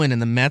Steve Cohen and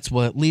the Mets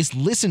will at least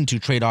listen to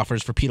trade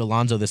offers for Pete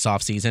Alonso this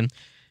offseason.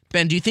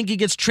 Ben, do you think he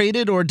gets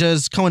traded, or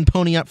does Cohen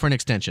pony up for an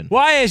extension?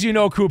 Well, as you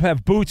know, Coop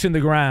have boots in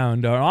the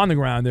ground, or on the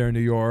ground there in New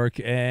York,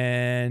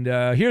 and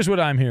here's what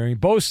I'm hearing.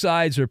 Both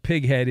sides are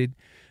pig-headed.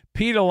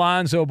 Pete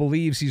Alonso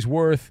believes he's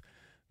worth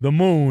the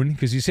moon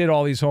because he's hit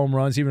all these home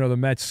runs, even though the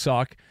Mets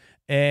suck.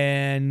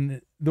 And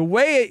the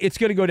way it's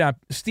going to go down,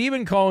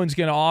 Stephen Cohen's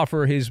going to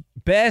offer his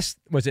best,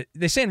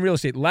 they say in real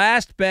estate,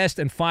 last, best,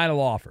 and final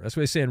offer. That's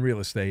what they say in real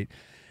estate.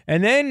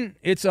 And then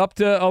it's up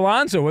to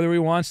Alonso whether he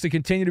wants to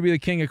continue to be the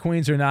king of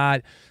Queens or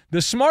not.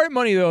 The smart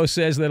money, though,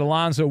 says that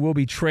Alonso will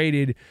be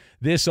traded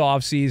this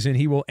offseason.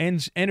 He will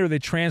enter the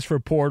transfer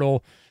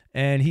portal,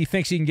 and he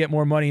thinks he can get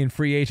more money in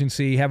free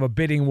agency, have a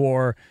bidding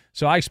war.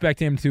 So I expect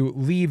him to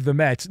leave the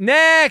Mets.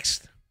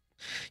 Next!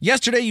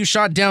 Yesterday, you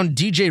shot down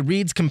DJ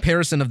Reed's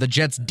comparison of the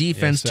Jets'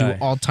 defense to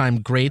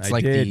all-time greats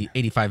like the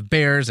 85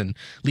 Bears and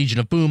Legion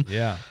of Boom.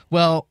 Yeah.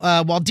 Well,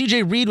 while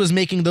DJ Reed was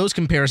making those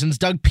comparisons,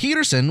 Doug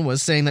Peterson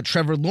was saying that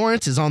Trevor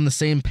Lawrence is on the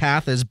same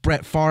path as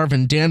Brett Favre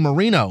and Dan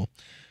Marino.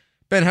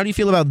 Ben, how do you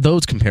feel about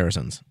those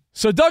comparisons?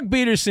 So Doug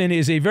Peterson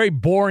is a very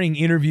boring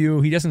interview.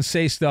 He doesn't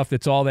say stuff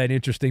that's all that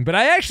interesting. But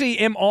I actually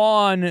am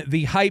on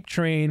the hype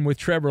train with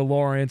Trevor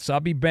Lawrence. I'll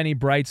be Benny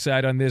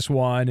Brightside on this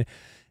one.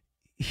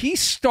 He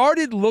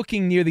started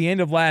looking near the end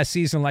of last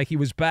season like he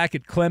was back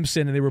at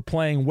Clemson and they were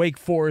playing Wake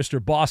Forest or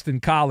Boston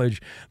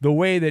College, the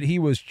way that he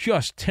was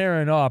just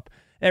tearing up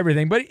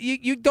everything. But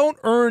you don't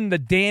earn the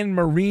Dan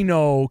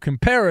Marino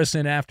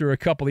comparison after a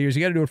couple of years.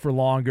 You got to do it for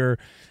longer.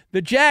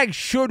 The Jags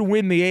should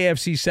win the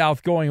AFC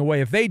South going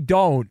away. If they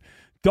don't,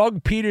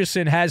 Doug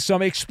Peterson has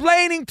some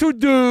explaining to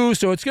do,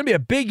 so it's going to be a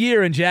big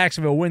year in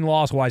Jacksonville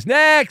win-loss-wise.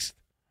 Next!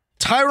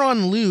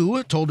 Tyronn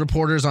Lue told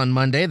reporters on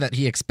Monday that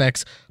he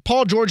expects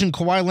Paul George and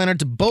Kawhi Leonard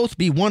to both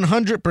be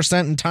 100%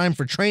 in time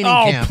for training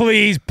camp. Oh,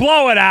 please,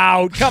 blow it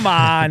out. Come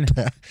on.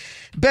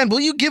 Ben, will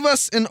you give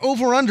us an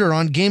over-under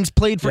on games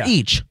played for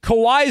each?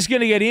 Kawhi's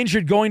going to get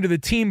injured going to the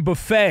team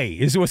buffet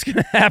is what's going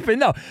to happen.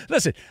 No,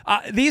 listen,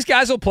 these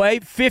guys will play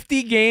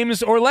 50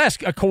 games or less.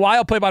 Kawhi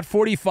will play about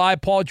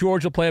 45. Paul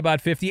George will play about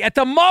 50. At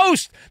the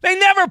most, they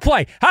never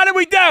play. How did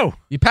we do?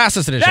 You passed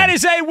this edition. That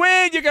is a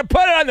win. You can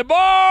put it on the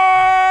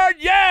board.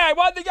 Yeah, I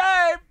won the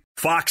game.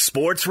 Fox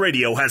Sports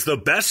Radio has the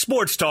best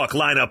sports talk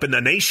lineup in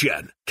the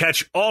nation.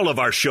 Catch all of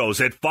our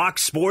shows at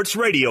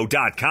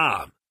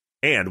foxsportsradio.com.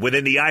 And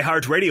within the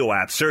iHeartRadio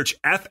app, search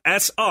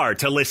FSR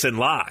to listen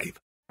live.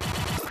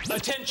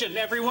 Attention,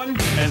 everyone.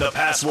 And the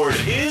password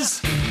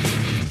is...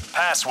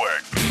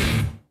 Password.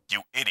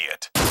 You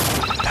idiot.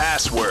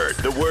 Password,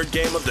 the word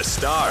game of the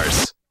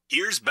stars.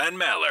 Here's Ben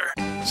Maller.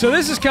 So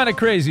this is kind of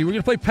crazy. We're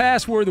going to play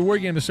Password, the word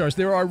game of the stars.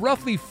 There are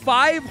roughly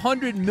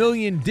 500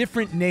 million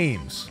different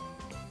names.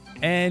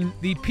 And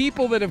the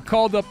people that have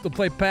called up to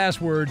play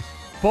Password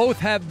both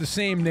have the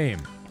same name.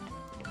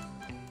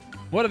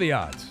 What are the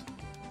odds?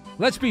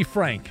 Let's be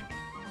frank.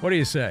 What do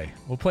you say?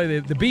 We'll play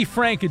the Be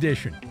Frank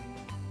edition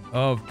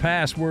of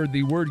Password,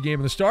 the word game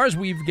of the stars.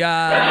 We've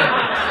got...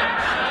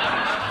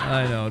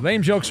 I know.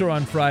 Lame jokes are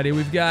on Friday.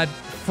 We've got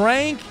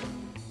Frank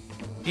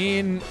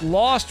in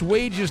Lost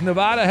Wages,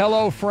 Nevada.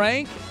 Hello,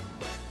 Frank.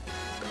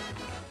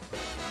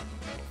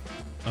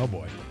 Oh,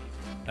 boy.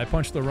 I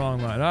punched the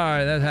wrong line. All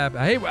right, that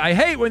happened. I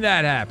hate when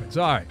that happens.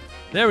 All right.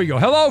 There we go.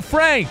 Hello,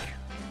 Frank.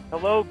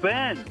 Hello,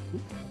 Ben.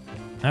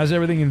 How's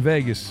everything in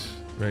Vegas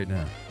right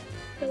now?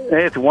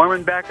 Hey, it's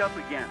warming back up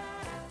again.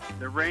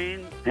 The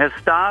rain has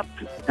stopped,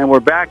 and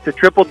we're back to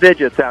triple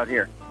digits out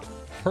here.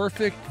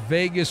 Perfect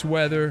Vegas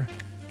weather.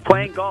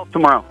 Playing golf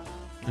tomorrow.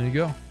 There you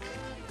go.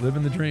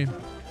 Living the dream.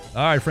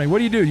 All right, Frank, what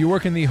do? You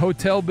work in the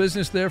hotel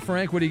business there,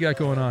 Frank? What do you got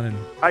going on?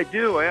 I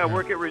do. I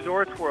work at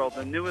Resorts World,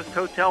 the newest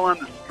hotel on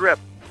the Strip.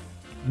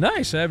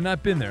 Nice. I have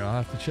not been there.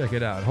 I'll have to check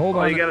it out. Hold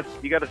on. You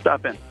got to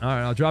stop in. All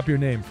right, I'll drop your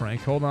name,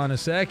 Frank. Hold on a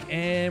sec.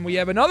 And we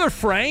have another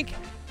Frank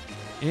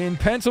in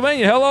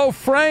Pennsylvania. Hello,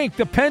 Frank,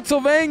 the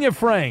Pennsylvania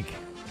Frank.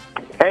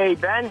 Hey,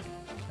 Ben.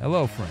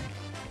 Hello, Frank.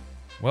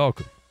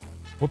 Welcome.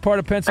 What part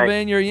of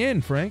Pennsylvania are you in,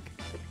 Frank?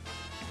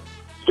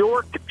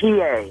 York,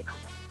 PA.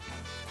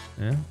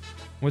 Yeah.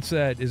 What's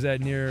that? Is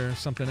that near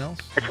something else?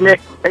 It's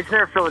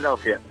near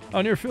Philadelphia.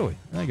 Oh, near Philly.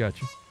 I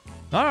got you.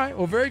 All right.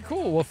 Well, very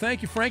cool. Well,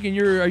 thank you, Frank. And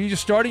are you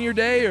just starting your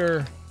day,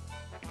 or?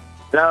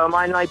 No,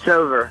 my night's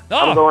over.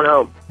 Oh, I'm going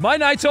home. My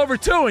night's over,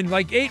 too. In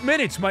like 8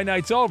 minutes, my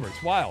night's over.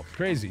 It's wild.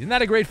 Crazy. Isn't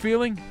that a great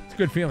feeling? It's a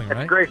good feeling, right?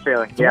 It's a great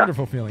feeling, It's a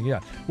wonderful feeling, yeah.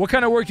 What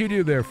kind of work do you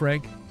do there,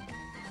 Frank?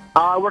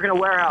 I work in a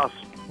warehouse.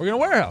 Work in a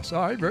warehouse.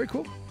 All right, very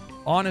cool.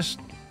 Honest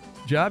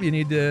job. You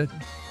need to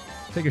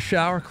take a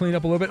shower, clean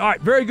up a little bit. All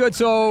right, very good.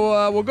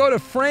 So we'll go to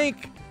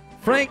Frank.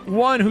 Frank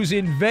 1, who's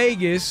in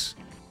Vegas.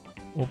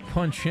 We'll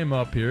punch him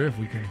up here if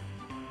we can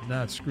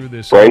not screw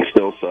this Frank up.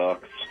 still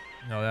sucks.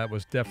 No, that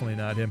was definitely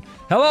not him.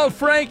 Hello,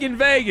 Frank in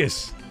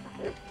Vegas.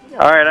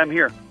 All right, I'm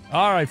here.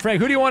 All right,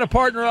 Frank, who do you want to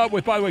partner up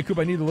with? By the way, Coop,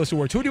 I need the list of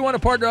words. Who do you want to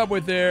partner up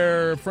with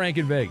there, Frank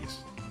in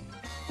Vegas?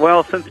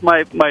 Well, since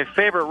my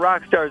favorite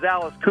rock star is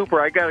Alice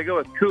Cooper, I got to go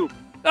with Coop.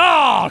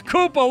 Oh,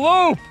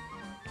 Coop-a-loop.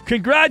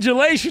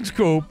 Congratulations,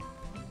 Coop.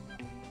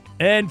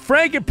 And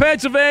Frank in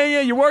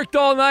Pennsylvania, you worked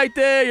all night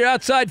there. You're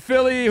outside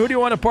Philly. Who do you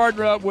want to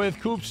partner up with?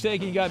 Coop's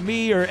taking, you got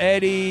me or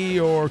Eddie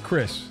or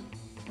Chris?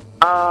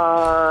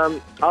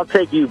 I'll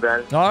take you,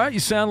 Ben. All right, you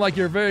sound like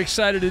you're very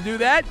excited to do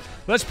that.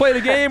 Let's play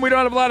the game. We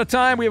don't have a lot of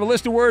time. We have a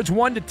list of words,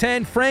 1 to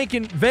 10. Frank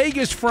in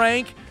Vegas,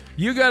 Frank.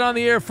 You got on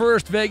the air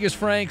first, Vegas,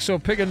 Frank, so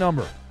pick a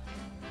number.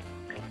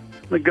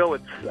 I'm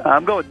going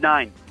with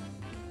 9.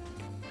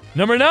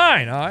 Number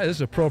 9. All right, this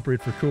is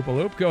appropriate for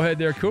Coop-a-loop. Go ahead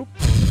there, Coop.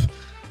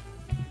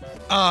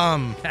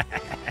 All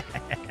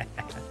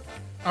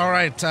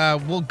right,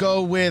 we'll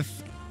go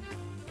with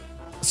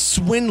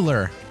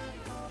swindler.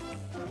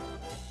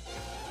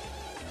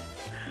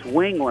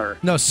 Swingler.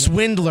 No,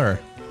 swindler.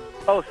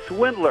 Oh,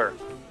 swindler.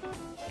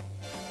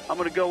 I'm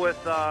going to go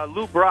with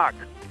Lou Brock.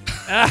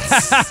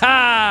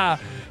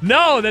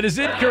 No, that is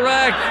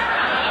incorrect.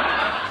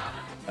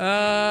 What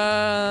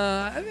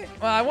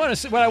I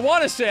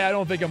want to say, I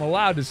don't think I'm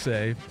allowed to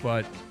say,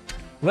 but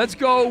let's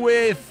go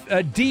with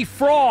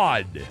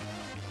defraud.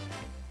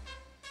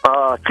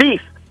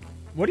 Thief.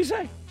 What do you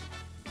say?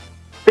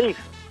 Thief.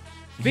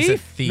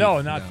 Thief?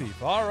 No, not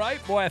thief. All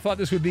right, boy, I thought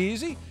this would be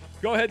easy.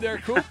 Go ahead there,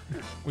 Coop.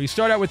 We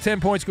start out with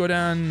 10 points, go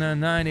down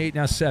 9, 8,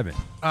 now 7.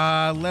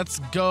 Let's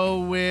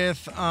go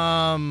with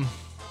Come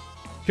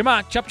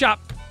on, chop chop.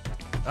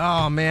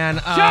 Oh man.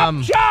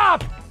 Chop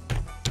chop.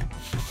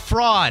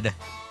 Fraud.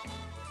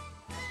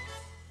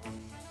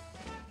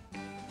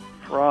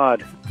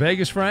 Fraud.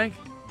 Vegas, Frank?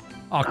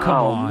 Oh, come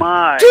on. Oh,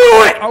 my. Do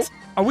it!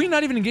 Are we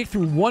not even going to get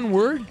through one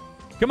word?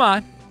 Come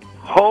on.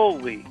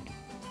 Holy.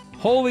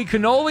 Holy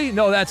cannoli?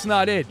 No, that's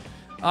not it.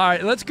 All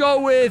right, let's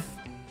go with,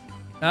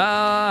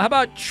 how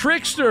about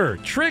trickster?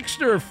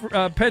 Trickster,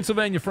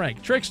 Pennsylvania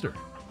Frank. Trickster.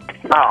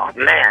 Oh,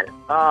 man.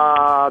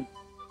 How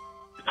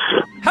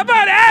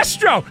about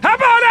Astro?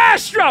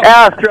 Astro.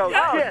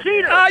 Oh,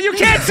 cheater. You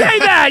can't say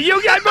that.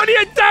 What are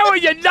you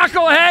doing, you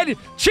knucklehead?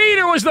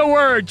 Cheater was the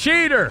word.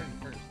 Cheater.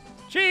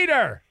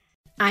 Cheater.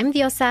 I'm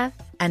Diosa.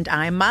 And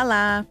I'm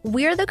Mala.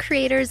 We're the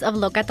creators of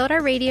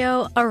Locatora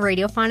Radio, a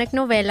radiophonic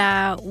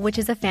novela, which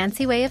is a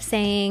fancy way of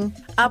saying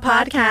a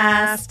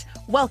podcast.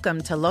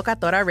 Welcome to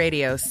Locatora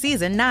Radio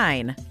Season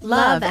 9.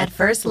 Love at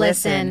First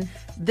Listen.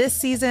 This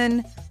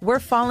season, we're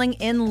falling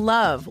in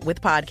love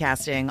with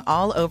podcasting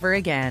all over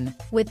again.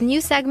 With new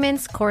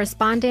segments,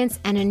 correspondence,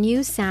 and a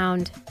new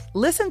sound.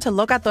 Listen to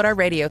Locatora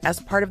Radio as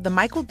part of the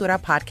My Cultura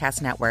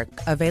Podcast Network,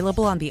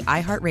 available on the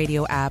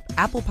iHeartRadio app,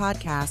 Apple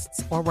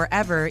Podcasts, or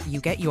wherever you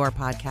get your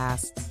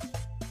podcasts.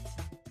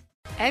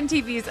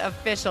 MTV's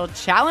official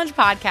Challenge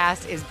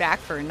podcast is back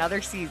for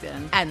another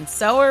season. And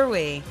so are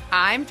we.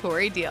 I'm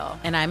Tori Deal.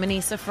 And I'm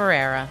Anissa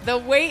Ferreira. The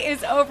wait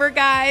is over,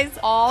 guys.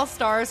 All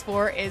Stars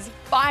 4 is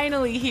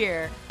finally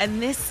here.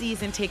 And this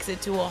season takes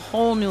it to a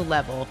whole new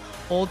level.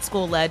 Old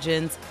school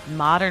legends,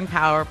 modern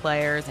power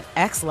players, and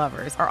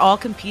ex-lovers are all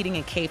competing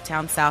in Cape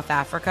Town, South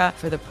Africa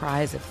for the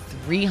prize of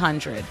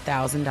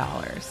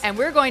 $300,000. And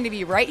we're going to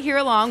be right here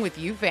along with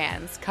you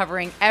fans,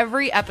 covering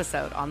every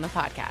episode on the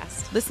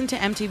podcast. Listen to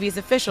MTV's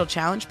official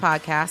Challenge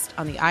podcast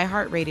on the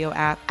iHeartRadio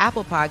app,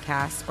 Apple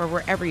Podcasts, or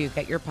wherever you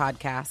get your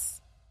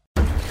podcasts.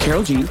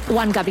 Karol G.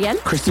 Juan Gabriel.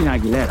 Christina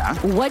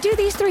Aguilera. What do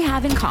these three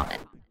have in common?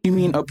 You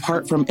mean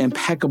apart from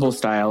impeccable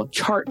style,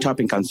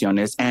 chart-topping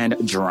canciones, and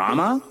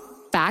drama?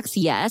 Facts,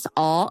 yes,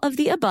 all of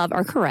the above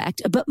are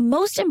correct, but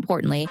most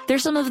importantly, they're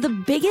some of the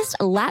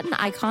biggest Latin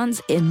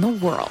icons in the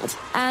world.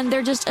 And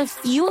they're just a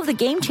few of the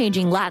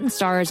game-changing Latin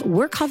stars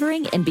we're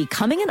covering in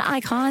Becoming an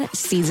Icon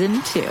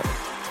Season 2.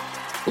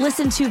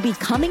 Listen to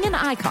Becoming an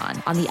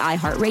Icon on the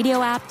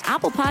iHeartRadio app,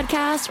 Apple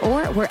Podcasts,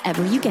 or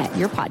wherever you get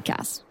your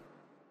podcasts.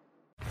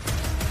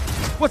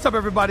 What's up,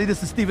 everybody?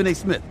 This is Stephen A.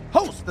 Smith,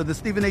 host of the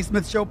Stephen A.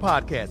 Smith Show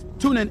podcast.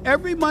 Tune in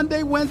every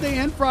Monday, Wednesday,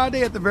 and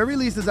Friday at the very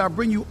least as I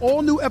bring you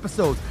all new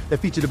episodes that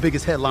feature the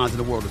biggest headlines in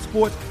the world of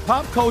sports,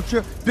 pop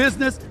culture,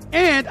 business,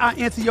 and I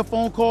answer your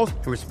phone calls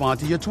and respond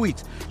to your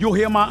tweets. You'll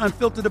hear my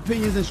unfiltered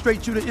opinions and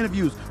straight-shooter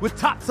interviews with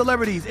top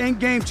celebrities and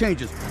game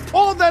changers.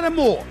 All of that and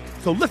more.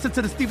 So listen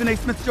to the Stephen A.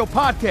 Smith Show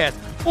podcast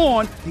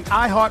on the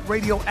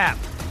iHeartRadio app,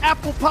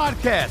 Apple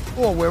Podcasts,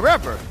 or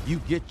wherever you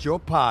get your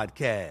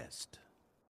podcasts.